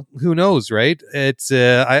well, who knows, right? It's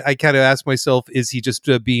I kind of ask myself, is he just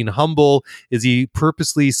being humble? Is he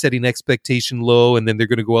purposely setting expectation low, and then they're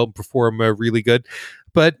going to go out and perform really good?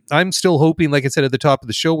 But I'm still hoping, like I said at the top of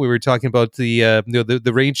the show, we were talking about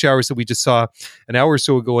the rain showers that we just saw an hour or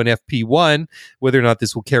so ago in FP1, whether or not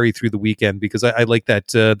this will carry through the weekend, because I like that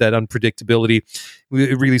unpredictability.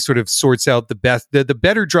 It really sort of sorts out the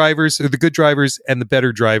better drivers, or the good drivers, and the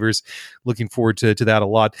better drivers. Looking forward to that a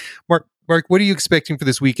lot. Mark, what are you expecting for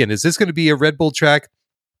this weekend? Is this going to be a Red Bull track?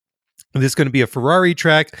 Is this going to be a Ferrari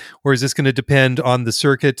track, or is this going to depend on the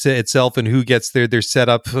circuit itself and who gets their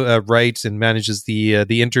setup right and manages the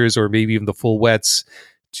inters or maybe even the full wets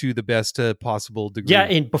to the best possible degree? Yeah,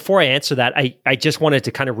 and before I answer that, I just wanted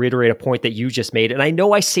to kind of reiterate a point that you just made. And I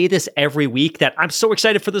know I say this every week that I'm so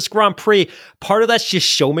excited for this Grand Prix. Part of that's just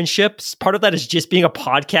showmanship. Part of that is just being a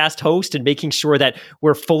podcast host and making sure that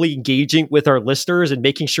we're fully engaging with our listeners and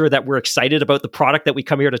making sure that we're excited about the product that we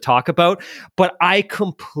come here to talk about. But I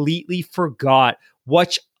completely forgot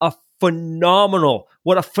what a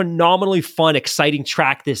phenomenally fun, exciting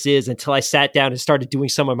track this is until I sat down and started doing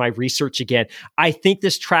some of my research again. I think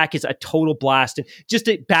this track is a total blast. And just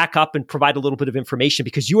to back up and provide a little bit of information,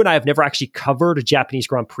 because you and I have never actually covered a Japanese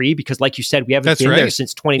Grand Prix, because like you said, we haven't been there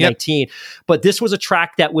since 2019. Yep. But this was a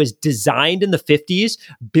track that was designed in the 50s,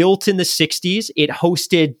 built in the 60s. It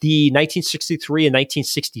hosted the 1963 and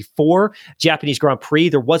 1964 Japanese Grand Prix.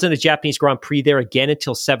 There wasn't a Japanese Grand Prix there again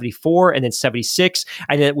until 74 and then 76.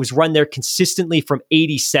 And then it was run there consistently from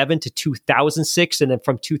 87 to 2006, and then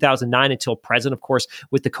from 2009 until present, of course,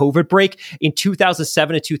 with the COVID break. In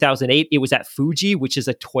 2007 and 2008, it was at Fuji, which is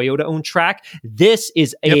a Toyota-owned track. This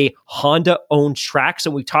is a Honda-owned track. So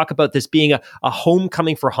when we talk about this being a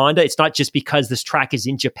homecoming for Honda, it's not just because this track is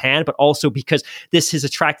in Japan, but also because this is a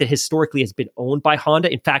track that historically has been owned by Honda.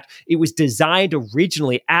 In fact, it was designed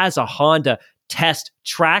originally as a Honda test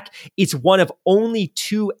track. It's one of only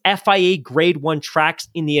 2 FIA Grade 1 tracks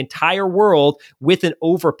in the entire world with an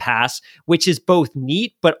overpass, which is both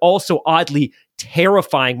neat, but also oddly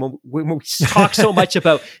terrifying. When we talk so much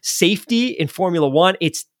about safety in Formula One,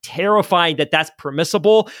 it's terrifying that that's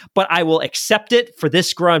permissible, but I will accept it for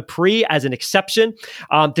this Grand Prix as an exception.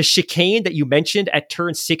 The chicane that you mentioned at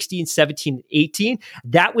turn 16, 17, 18,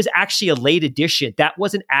 that was actually a late addition. That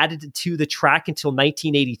wasn't added to the track until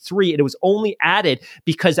 1983. And it was only added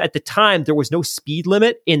because at the time there was no speed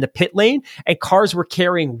limit in the pit lane and cars were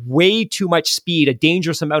carrying way too much speed, a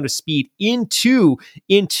dangerous amount of speed into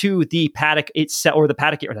the paddock itself, or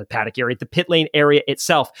the pit lane area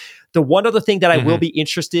itself. The one other thing that I will be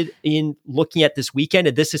interested in looking at this weekend,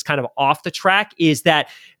 and this is kind of off the track, is that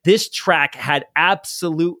this track had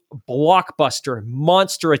absolute blockbuster,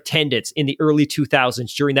 monster attendance in the early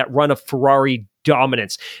 2000s during that run of Ferrari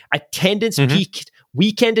dominance.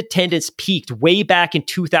 Weekend attendance peaked way back in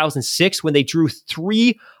 2006 when they drew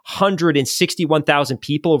 361,000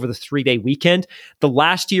 people over the 3-day weekend. The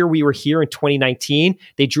last year we were here in 2019,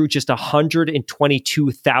 they drew just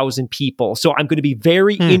 122,000 people. So I'm going to be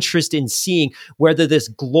very interested in seeing whether this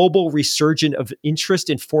global resurgence of interest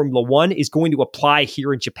in Formula One is going to apply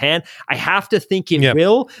here in Japan. I have to think it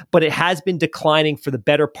will, but it has been declining for the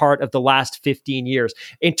better part of the last 15 years.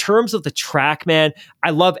 In terms of the track, man,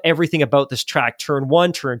 I love everything about this track. Turn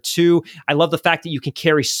 1, turn 2. I love the fact that you can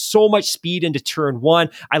carry so much speed into turn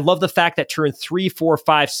 1. I love the fact that turn 3, 4,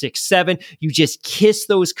 5, 6, 7, you just kiss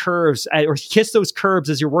those curves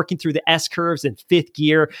as you're working through the S curves in 5th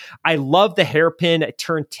gear. I love the hairpin at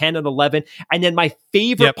turn 10 and 11. And then my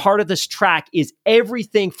favorite part of this track is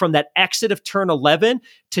everything from that exit of turn 11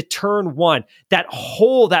 to turn 1. That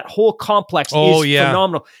whole complex is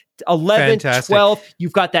phenomenal. 11, fantastic. 12,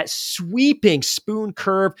 you've got that sweeping spoon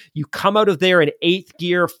curve. You come out of there in 8th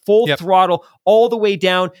gear, full throttle, all the way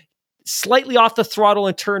down. slightly off the throttle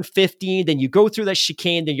in turn 15, then you go through that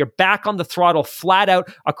chicane, then you're back on the throttle flat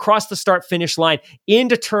out across the start finish line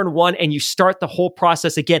into turn 1, and you start the whole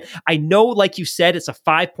process again. I know, like you said, it's a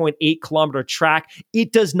 5.8 kilometer track.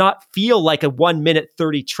 It does not feel like a 1 minute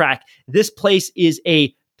 30 track. This place is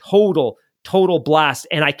a total blast,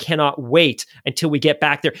 and I cannot wait until we get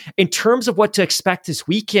back there. In terms of what to expect this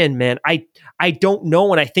weekend, man, I don't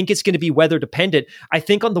know, and I think it's going to be weather dependent. I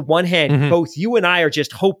think on the one hand, both you and I are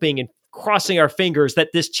just hoping and crossing our fingers that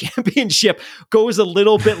this championship goes a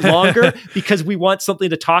little bit longer because we want something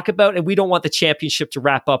to talk about, and we don't want the championship to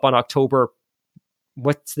wrap up on October.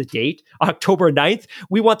 What's the date? October 9th.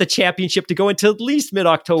 We want the championship to go until at least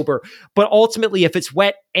mid-October. But ultimately, if it's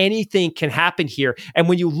wet, anything can happen here. And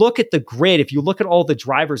when you look at the grid, if you look at all the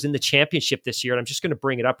drivers in the championship this year, and I'm just going to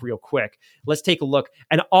bring it up real quick, let's take a look.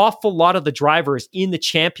 An awful lot of the drivers in the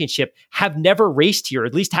championship have never raced here,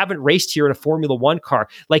 at least haven't raced here in a Formula One car.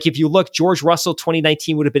 Like if you look, George Russell,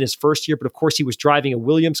 2019 would have been his first year, but of course he was driving a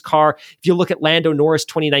Williams car. If you look at Lando Norris,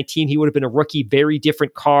 2019, he would have been a rookie, very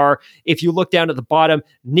different car. If you look down at the bottom,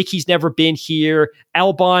 Nicky's never been here.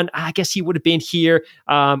 Albon, I guess he would have been here.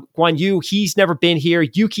 Guan Yu, he's never been here.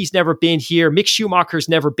 Yuki's never been here. Mick Schumacher's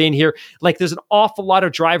never been here. Like there's an awful lot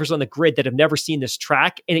of drivers on the grid that have never seen this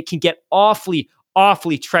track, and it can get awfully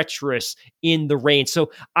treacherous in the rain.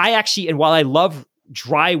 So I actually, and while I love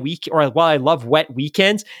while I love wet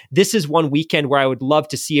weekends, this is one weekend where I would love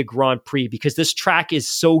to see a Grand Prix because this track is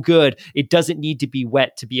so good. It doesn't need to be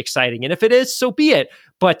wet to be exciting. And if it is, so be it.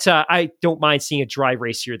 But I don't mind seeing a dry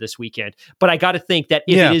race here this weekend. But I got to think that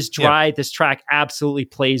if it is dry, this track absolutely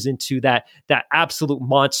plays into that absolute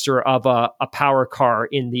monster of a power car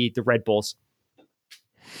in the Red Bulls.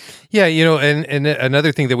 Yeah, and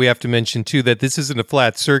another thing that we have to mention too, that this isn't a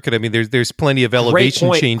flat circuit. I mean, there's plenty of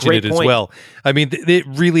elevation change in it as well. I mean, it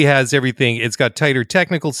really has everything. It's got tighter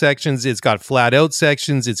technical sections. It's got flat out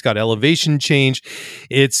sections. It's got elevation change.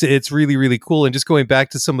 It's really, really cool. And just going back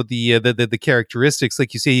to some of the characteristics,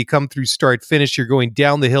 like you say, you come through start finish, you're going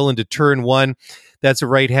down the hill into turn 1. That's a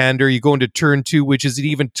right-hander. You go into turn 2, which is an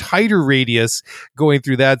even tighter radius going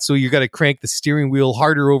through that. So you got to crank the steering wheel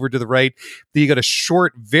harder over to the right. Then you got a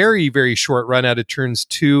short, very, very short run out of turns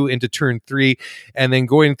 2 into turn 3. And then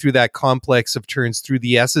going through that complex of turns through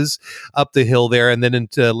the S's up the hill there. And then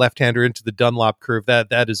into left-hander into the Dunlop curve.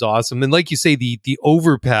 That is awesome. And like you say, the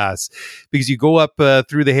overpass, because you go up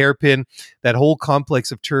through the hairpin, that whole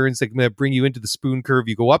complex of turns that going to bring you into the spoon curve.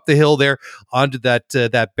 You go up the hill there onto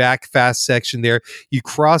that back fast section there. You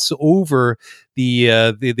cross over the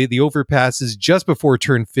overpasses just before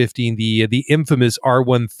turn 15, the infamous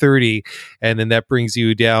R130, and then that brings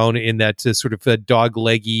you down in that sort of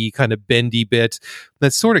dog-leggy kind of bendy bit.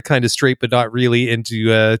 That's sort of kind of straight, but not really,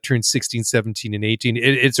 into turn 16, 17, and 18.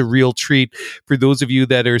 It's a real treat for those of you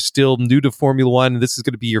that are still new to Formula One, and this is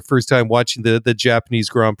going to be your first time watching the Japanese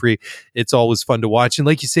Grand Prix. It's always fun to watch. And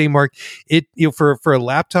like you say, Mark, for a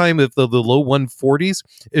lap time of the low 140s,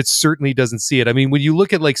 it certainly doesn't see it. I mean, when you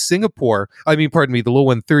look at like Singapore, the low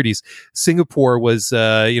 130s, Singapore was,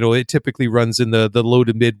 it typically runs in the low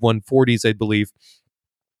to mid 140s, I believe.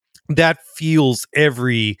 That feels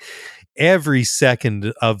every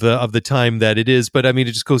second of the time that it is. But I mean,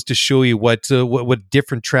 it just goes to show you what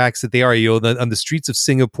different tracks that they are. On the streets of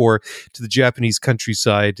Singapore to the Japanese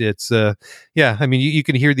countryside. It's I mean, you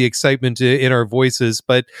can hear the excitement in our voices.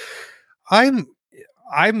 But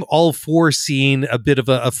I'm all for seeing a bit of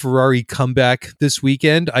a Ferrari comeback this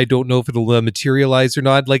weekend. I don't know if it'll materialize or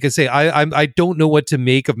not. Like I say, I don't know what to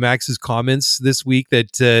make of Max's comments this week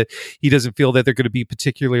that he doesn't feel that they're going to be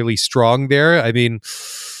particularly strong there. I mean,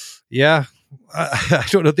 yeah. I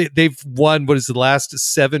don't know. They've won, what is the last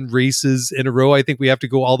 7 races in a row? I think we have to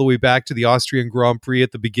go all the way back to the Austrian Grand Prix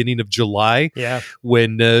at the beginning of July. Yeah.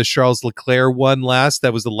 When Charles Leclerc won last.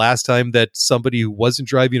 That was the last time that somebody who wasn't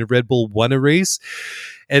driving a Red Bull won a race.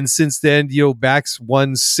 And since then, Max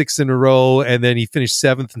won 6 in a row, and then he finished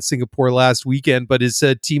 7th in Singapore last weekend. But his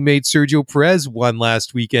teammate Sergio Perez won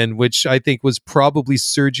last weekend, which I think was probably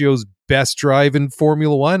Sergio's best drive in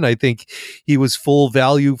Formula One. I think he was full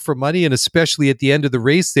value for money, and especially at the end of the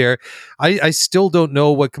race there, I still don't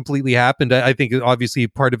know what completely happened. I think obviously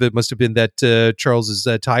part of it must have been that Charles's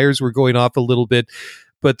tires were going off a little bit.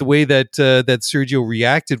 But the way that Sergio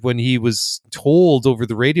reacted when he was told over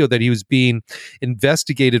the radio that he was being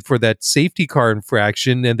investigated for that safety car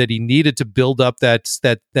infraction and that he needed to build up that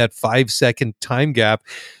 5-second time gap.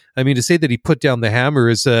 I mean, to say that he put down the hammer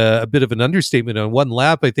is a bit of an understatement. On one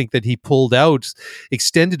lap, I think that he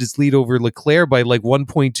extended his lead over Leclerc by like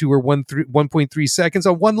 1.2 or 1.3 seconds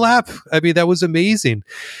on one lap. I mean, that was amazing.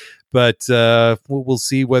 but we'll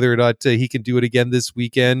see whether or not he can do it again this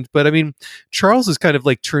weekend. But I mean, Charles has kind of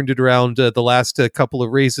like turned it around the last couple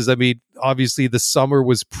of races. I mean, obviously the summer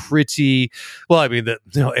was pretty well. I mean,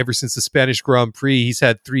 ever since the Spanish Grand Prix, he's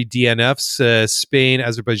had 3 DNFs: Spain,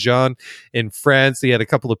 Azerbaijan, and France. He had a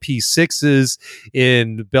couple of P6s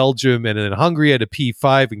in Belgium and in Hungary. Had a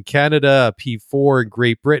P5 in Canada, a P4 in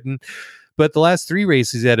Great Britain. But the last 3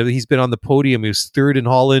 races he's been on the podium. He was 3rd in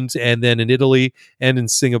Holland, and then in Italy and in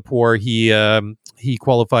Singapore, he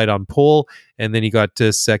qualified on pole, and then he got to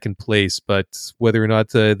 2nd place. But whether or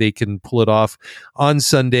not they can pull it off on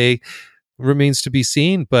Sunday remains to be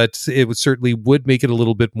seen. But it certainly would make it a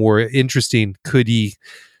little bit more interesting. Could he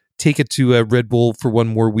take it to Red Bull for one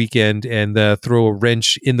more weekend and throw a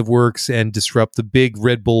wrench in the works and disrupt the big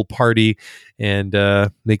Red Bull party and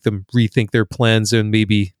make them rethink their plans and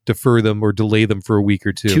maybe defer them or delay them for a week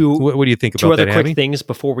or two? What do you think about that, 2 other quick Hammy? things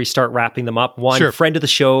before we start wrapping them up. One, Sure. Friend of the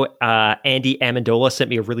show, Andy Amendola,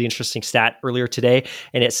 sent me a really interesting stat earlier today,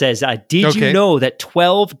 and it says, did you know that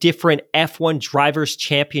 12 different F1 Drivers'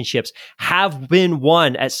 Championships have been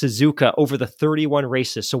won at Suzuka over the 31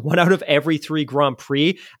 races? So 1 out of every 3 Grand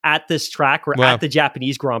Prix at this track, or at the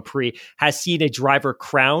Japanese Grand Prix, has seen a driver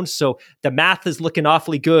crowned. So the math is looking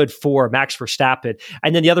awfully good for Max Verstappen.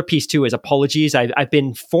 And then the other piece too is apologies. I've been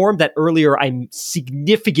informed that earlier I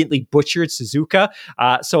significantly butchered Suzuka.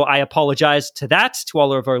 So I apologize to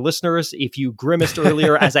all of our listeners. If you grimaced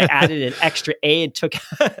earlier as I added an extra A and took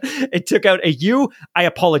out a U, I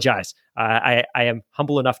apologize. I am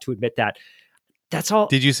humble enough to admit that. That's all.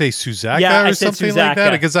 Did you say Suzuka I or said something Suzuka. like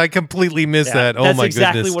that? Because I completely missed that. Oh my goodness.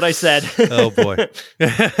 That's exactly what I said. Oh boy.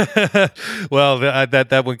 Well,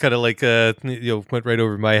 that one kind of like went right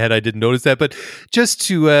over my head. I didn't notice that. But just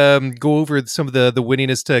to go over some of the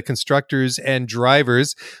winningest constructors and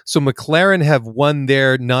drivers. So McLaren have won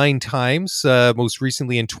there 9 times, most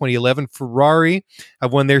recently in 2011. Ferrari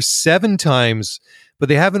have won there 7 times. But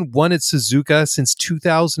they haven't won at Suzuka since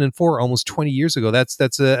 2004, almost 20 years ago.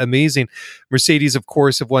 That's amazing. Mercedes, of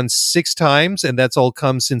course, have won 6 times, and that's all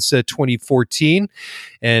come since 2014,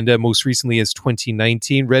 and most recently is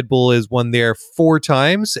 2019. Red Bull has won there 4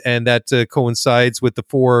 times, and that coincides with the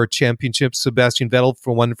 4 championships Sebastian Vettel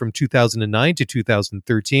won from 2009 to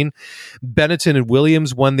 2013. Benetton and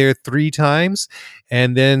Williams won there 3 times,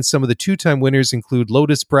 and then some of the 2-time winners include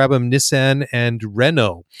Lotus, Brabham, Nissan, and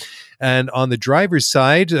Renault. And on the driver's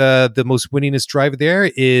side, the most winningest driver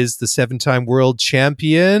there is the 7-time world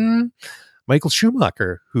champion, Michael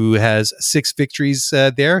Schumacher, who has 6 victories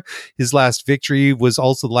there. His last victory was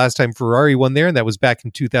also the last time Ferrari won there, and that was back in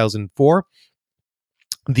 2004.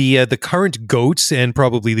 The current GOATs, and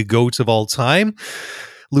probably the GOATs of all time,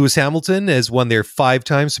 Lewis Hamilton has won there 5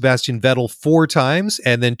 times, Sebastian Vettel 4 times,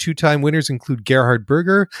 and then 2-time winners include Gerhard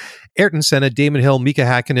Berger, Ayrton Senna, Damon Hill, Mika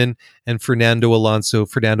Hakkinen, and Fernando Alonso.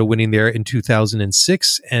 Fernando winning there in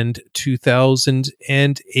 2006 and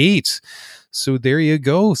 2008. So there you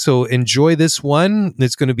go. So enjoy this one.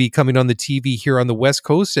 It's going to be coming on the TV here on the West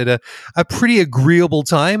Coast at a pretty agreeable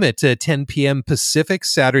time at 10 p.m. Pacific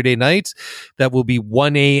Saturday night. That will be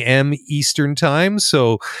 1 a.m. Eastern time.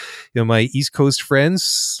 So, my East Coast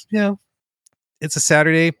friends, it's a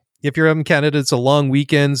Saturday. If you're up in Canada, it's a long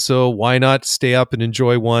weekend. So why not stay up and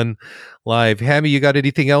enjoy one live? Hammy, you got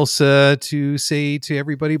anything else to say to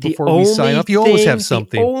everybody before we sign off? You always have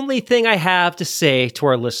something. The only thing I have to say to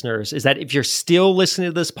our listeners is that if you're still listening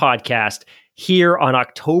to this podcast here on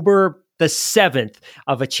October the 7th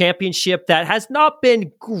of a championship that has not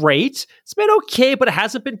been great, it's been okay, but it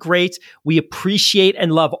hasn't been great. We appreciate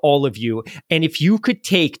and love all of you. And if you could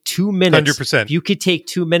take 2 minutes, 100%. if you could take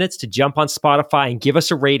 2 minutes to jump on Spotify and give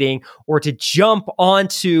us a rating, or to jump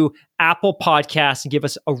onto Apple Podcasts and give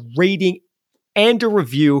us a rating and a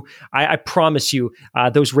review, I promise you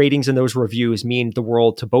those ratings and those reviews mean the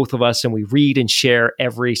world to both of us, and we read and share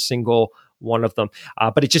every single one of them.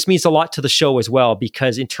 But it just means a lot to the show as well,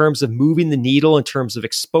 because in terms of moving the needle, in terms of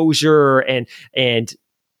exposure and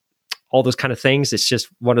all those kind of things, it's just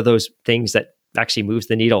one of those things that actually moves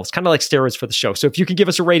the needle. It's kind of like steroids for the show. So if you can give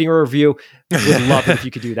us a rating or a review, we'd love it if you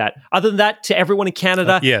could do that. Other than that, to everyone in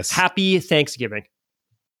Canada, yes. Happy Thanksgiving.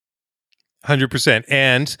 100%.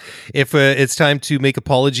 And if it's time to make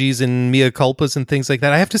apologies and mea culpas and things like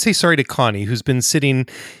that, I have to say sorry to Connie, who's been sitting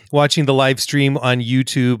watching the live stream on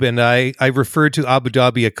YouTube. And I referred to Abu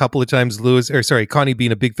Dhabi a couple of times, Connie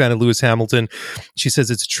being a big fan of Lewis Hamilton. She says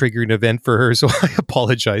it's a triggering event for her. So I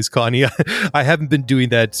apologize, Connie. I haven't been doing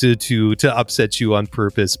that to upset you on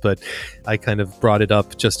purpose, but I kind of brought it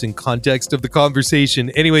up just in context of the conversation.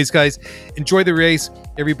 Anyways, guys, enjoy the race.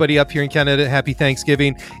 Everybody up here in Canada, happy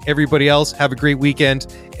Thanksgiving. Everybody else, have a great weekend.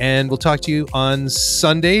 And we'll talk to you on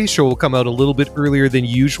Sunday. Show will come out a little bit earlier than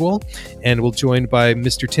usual. And we'll joined by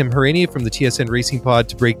Mr. Tim Hauraney from the TSN Racing Pod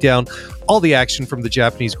to break down all the action from the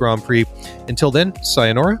Japanese Grand Prix. Until then,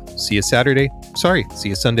 sayonara. See you Saturday. See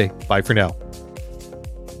you Sunday. Bye for now.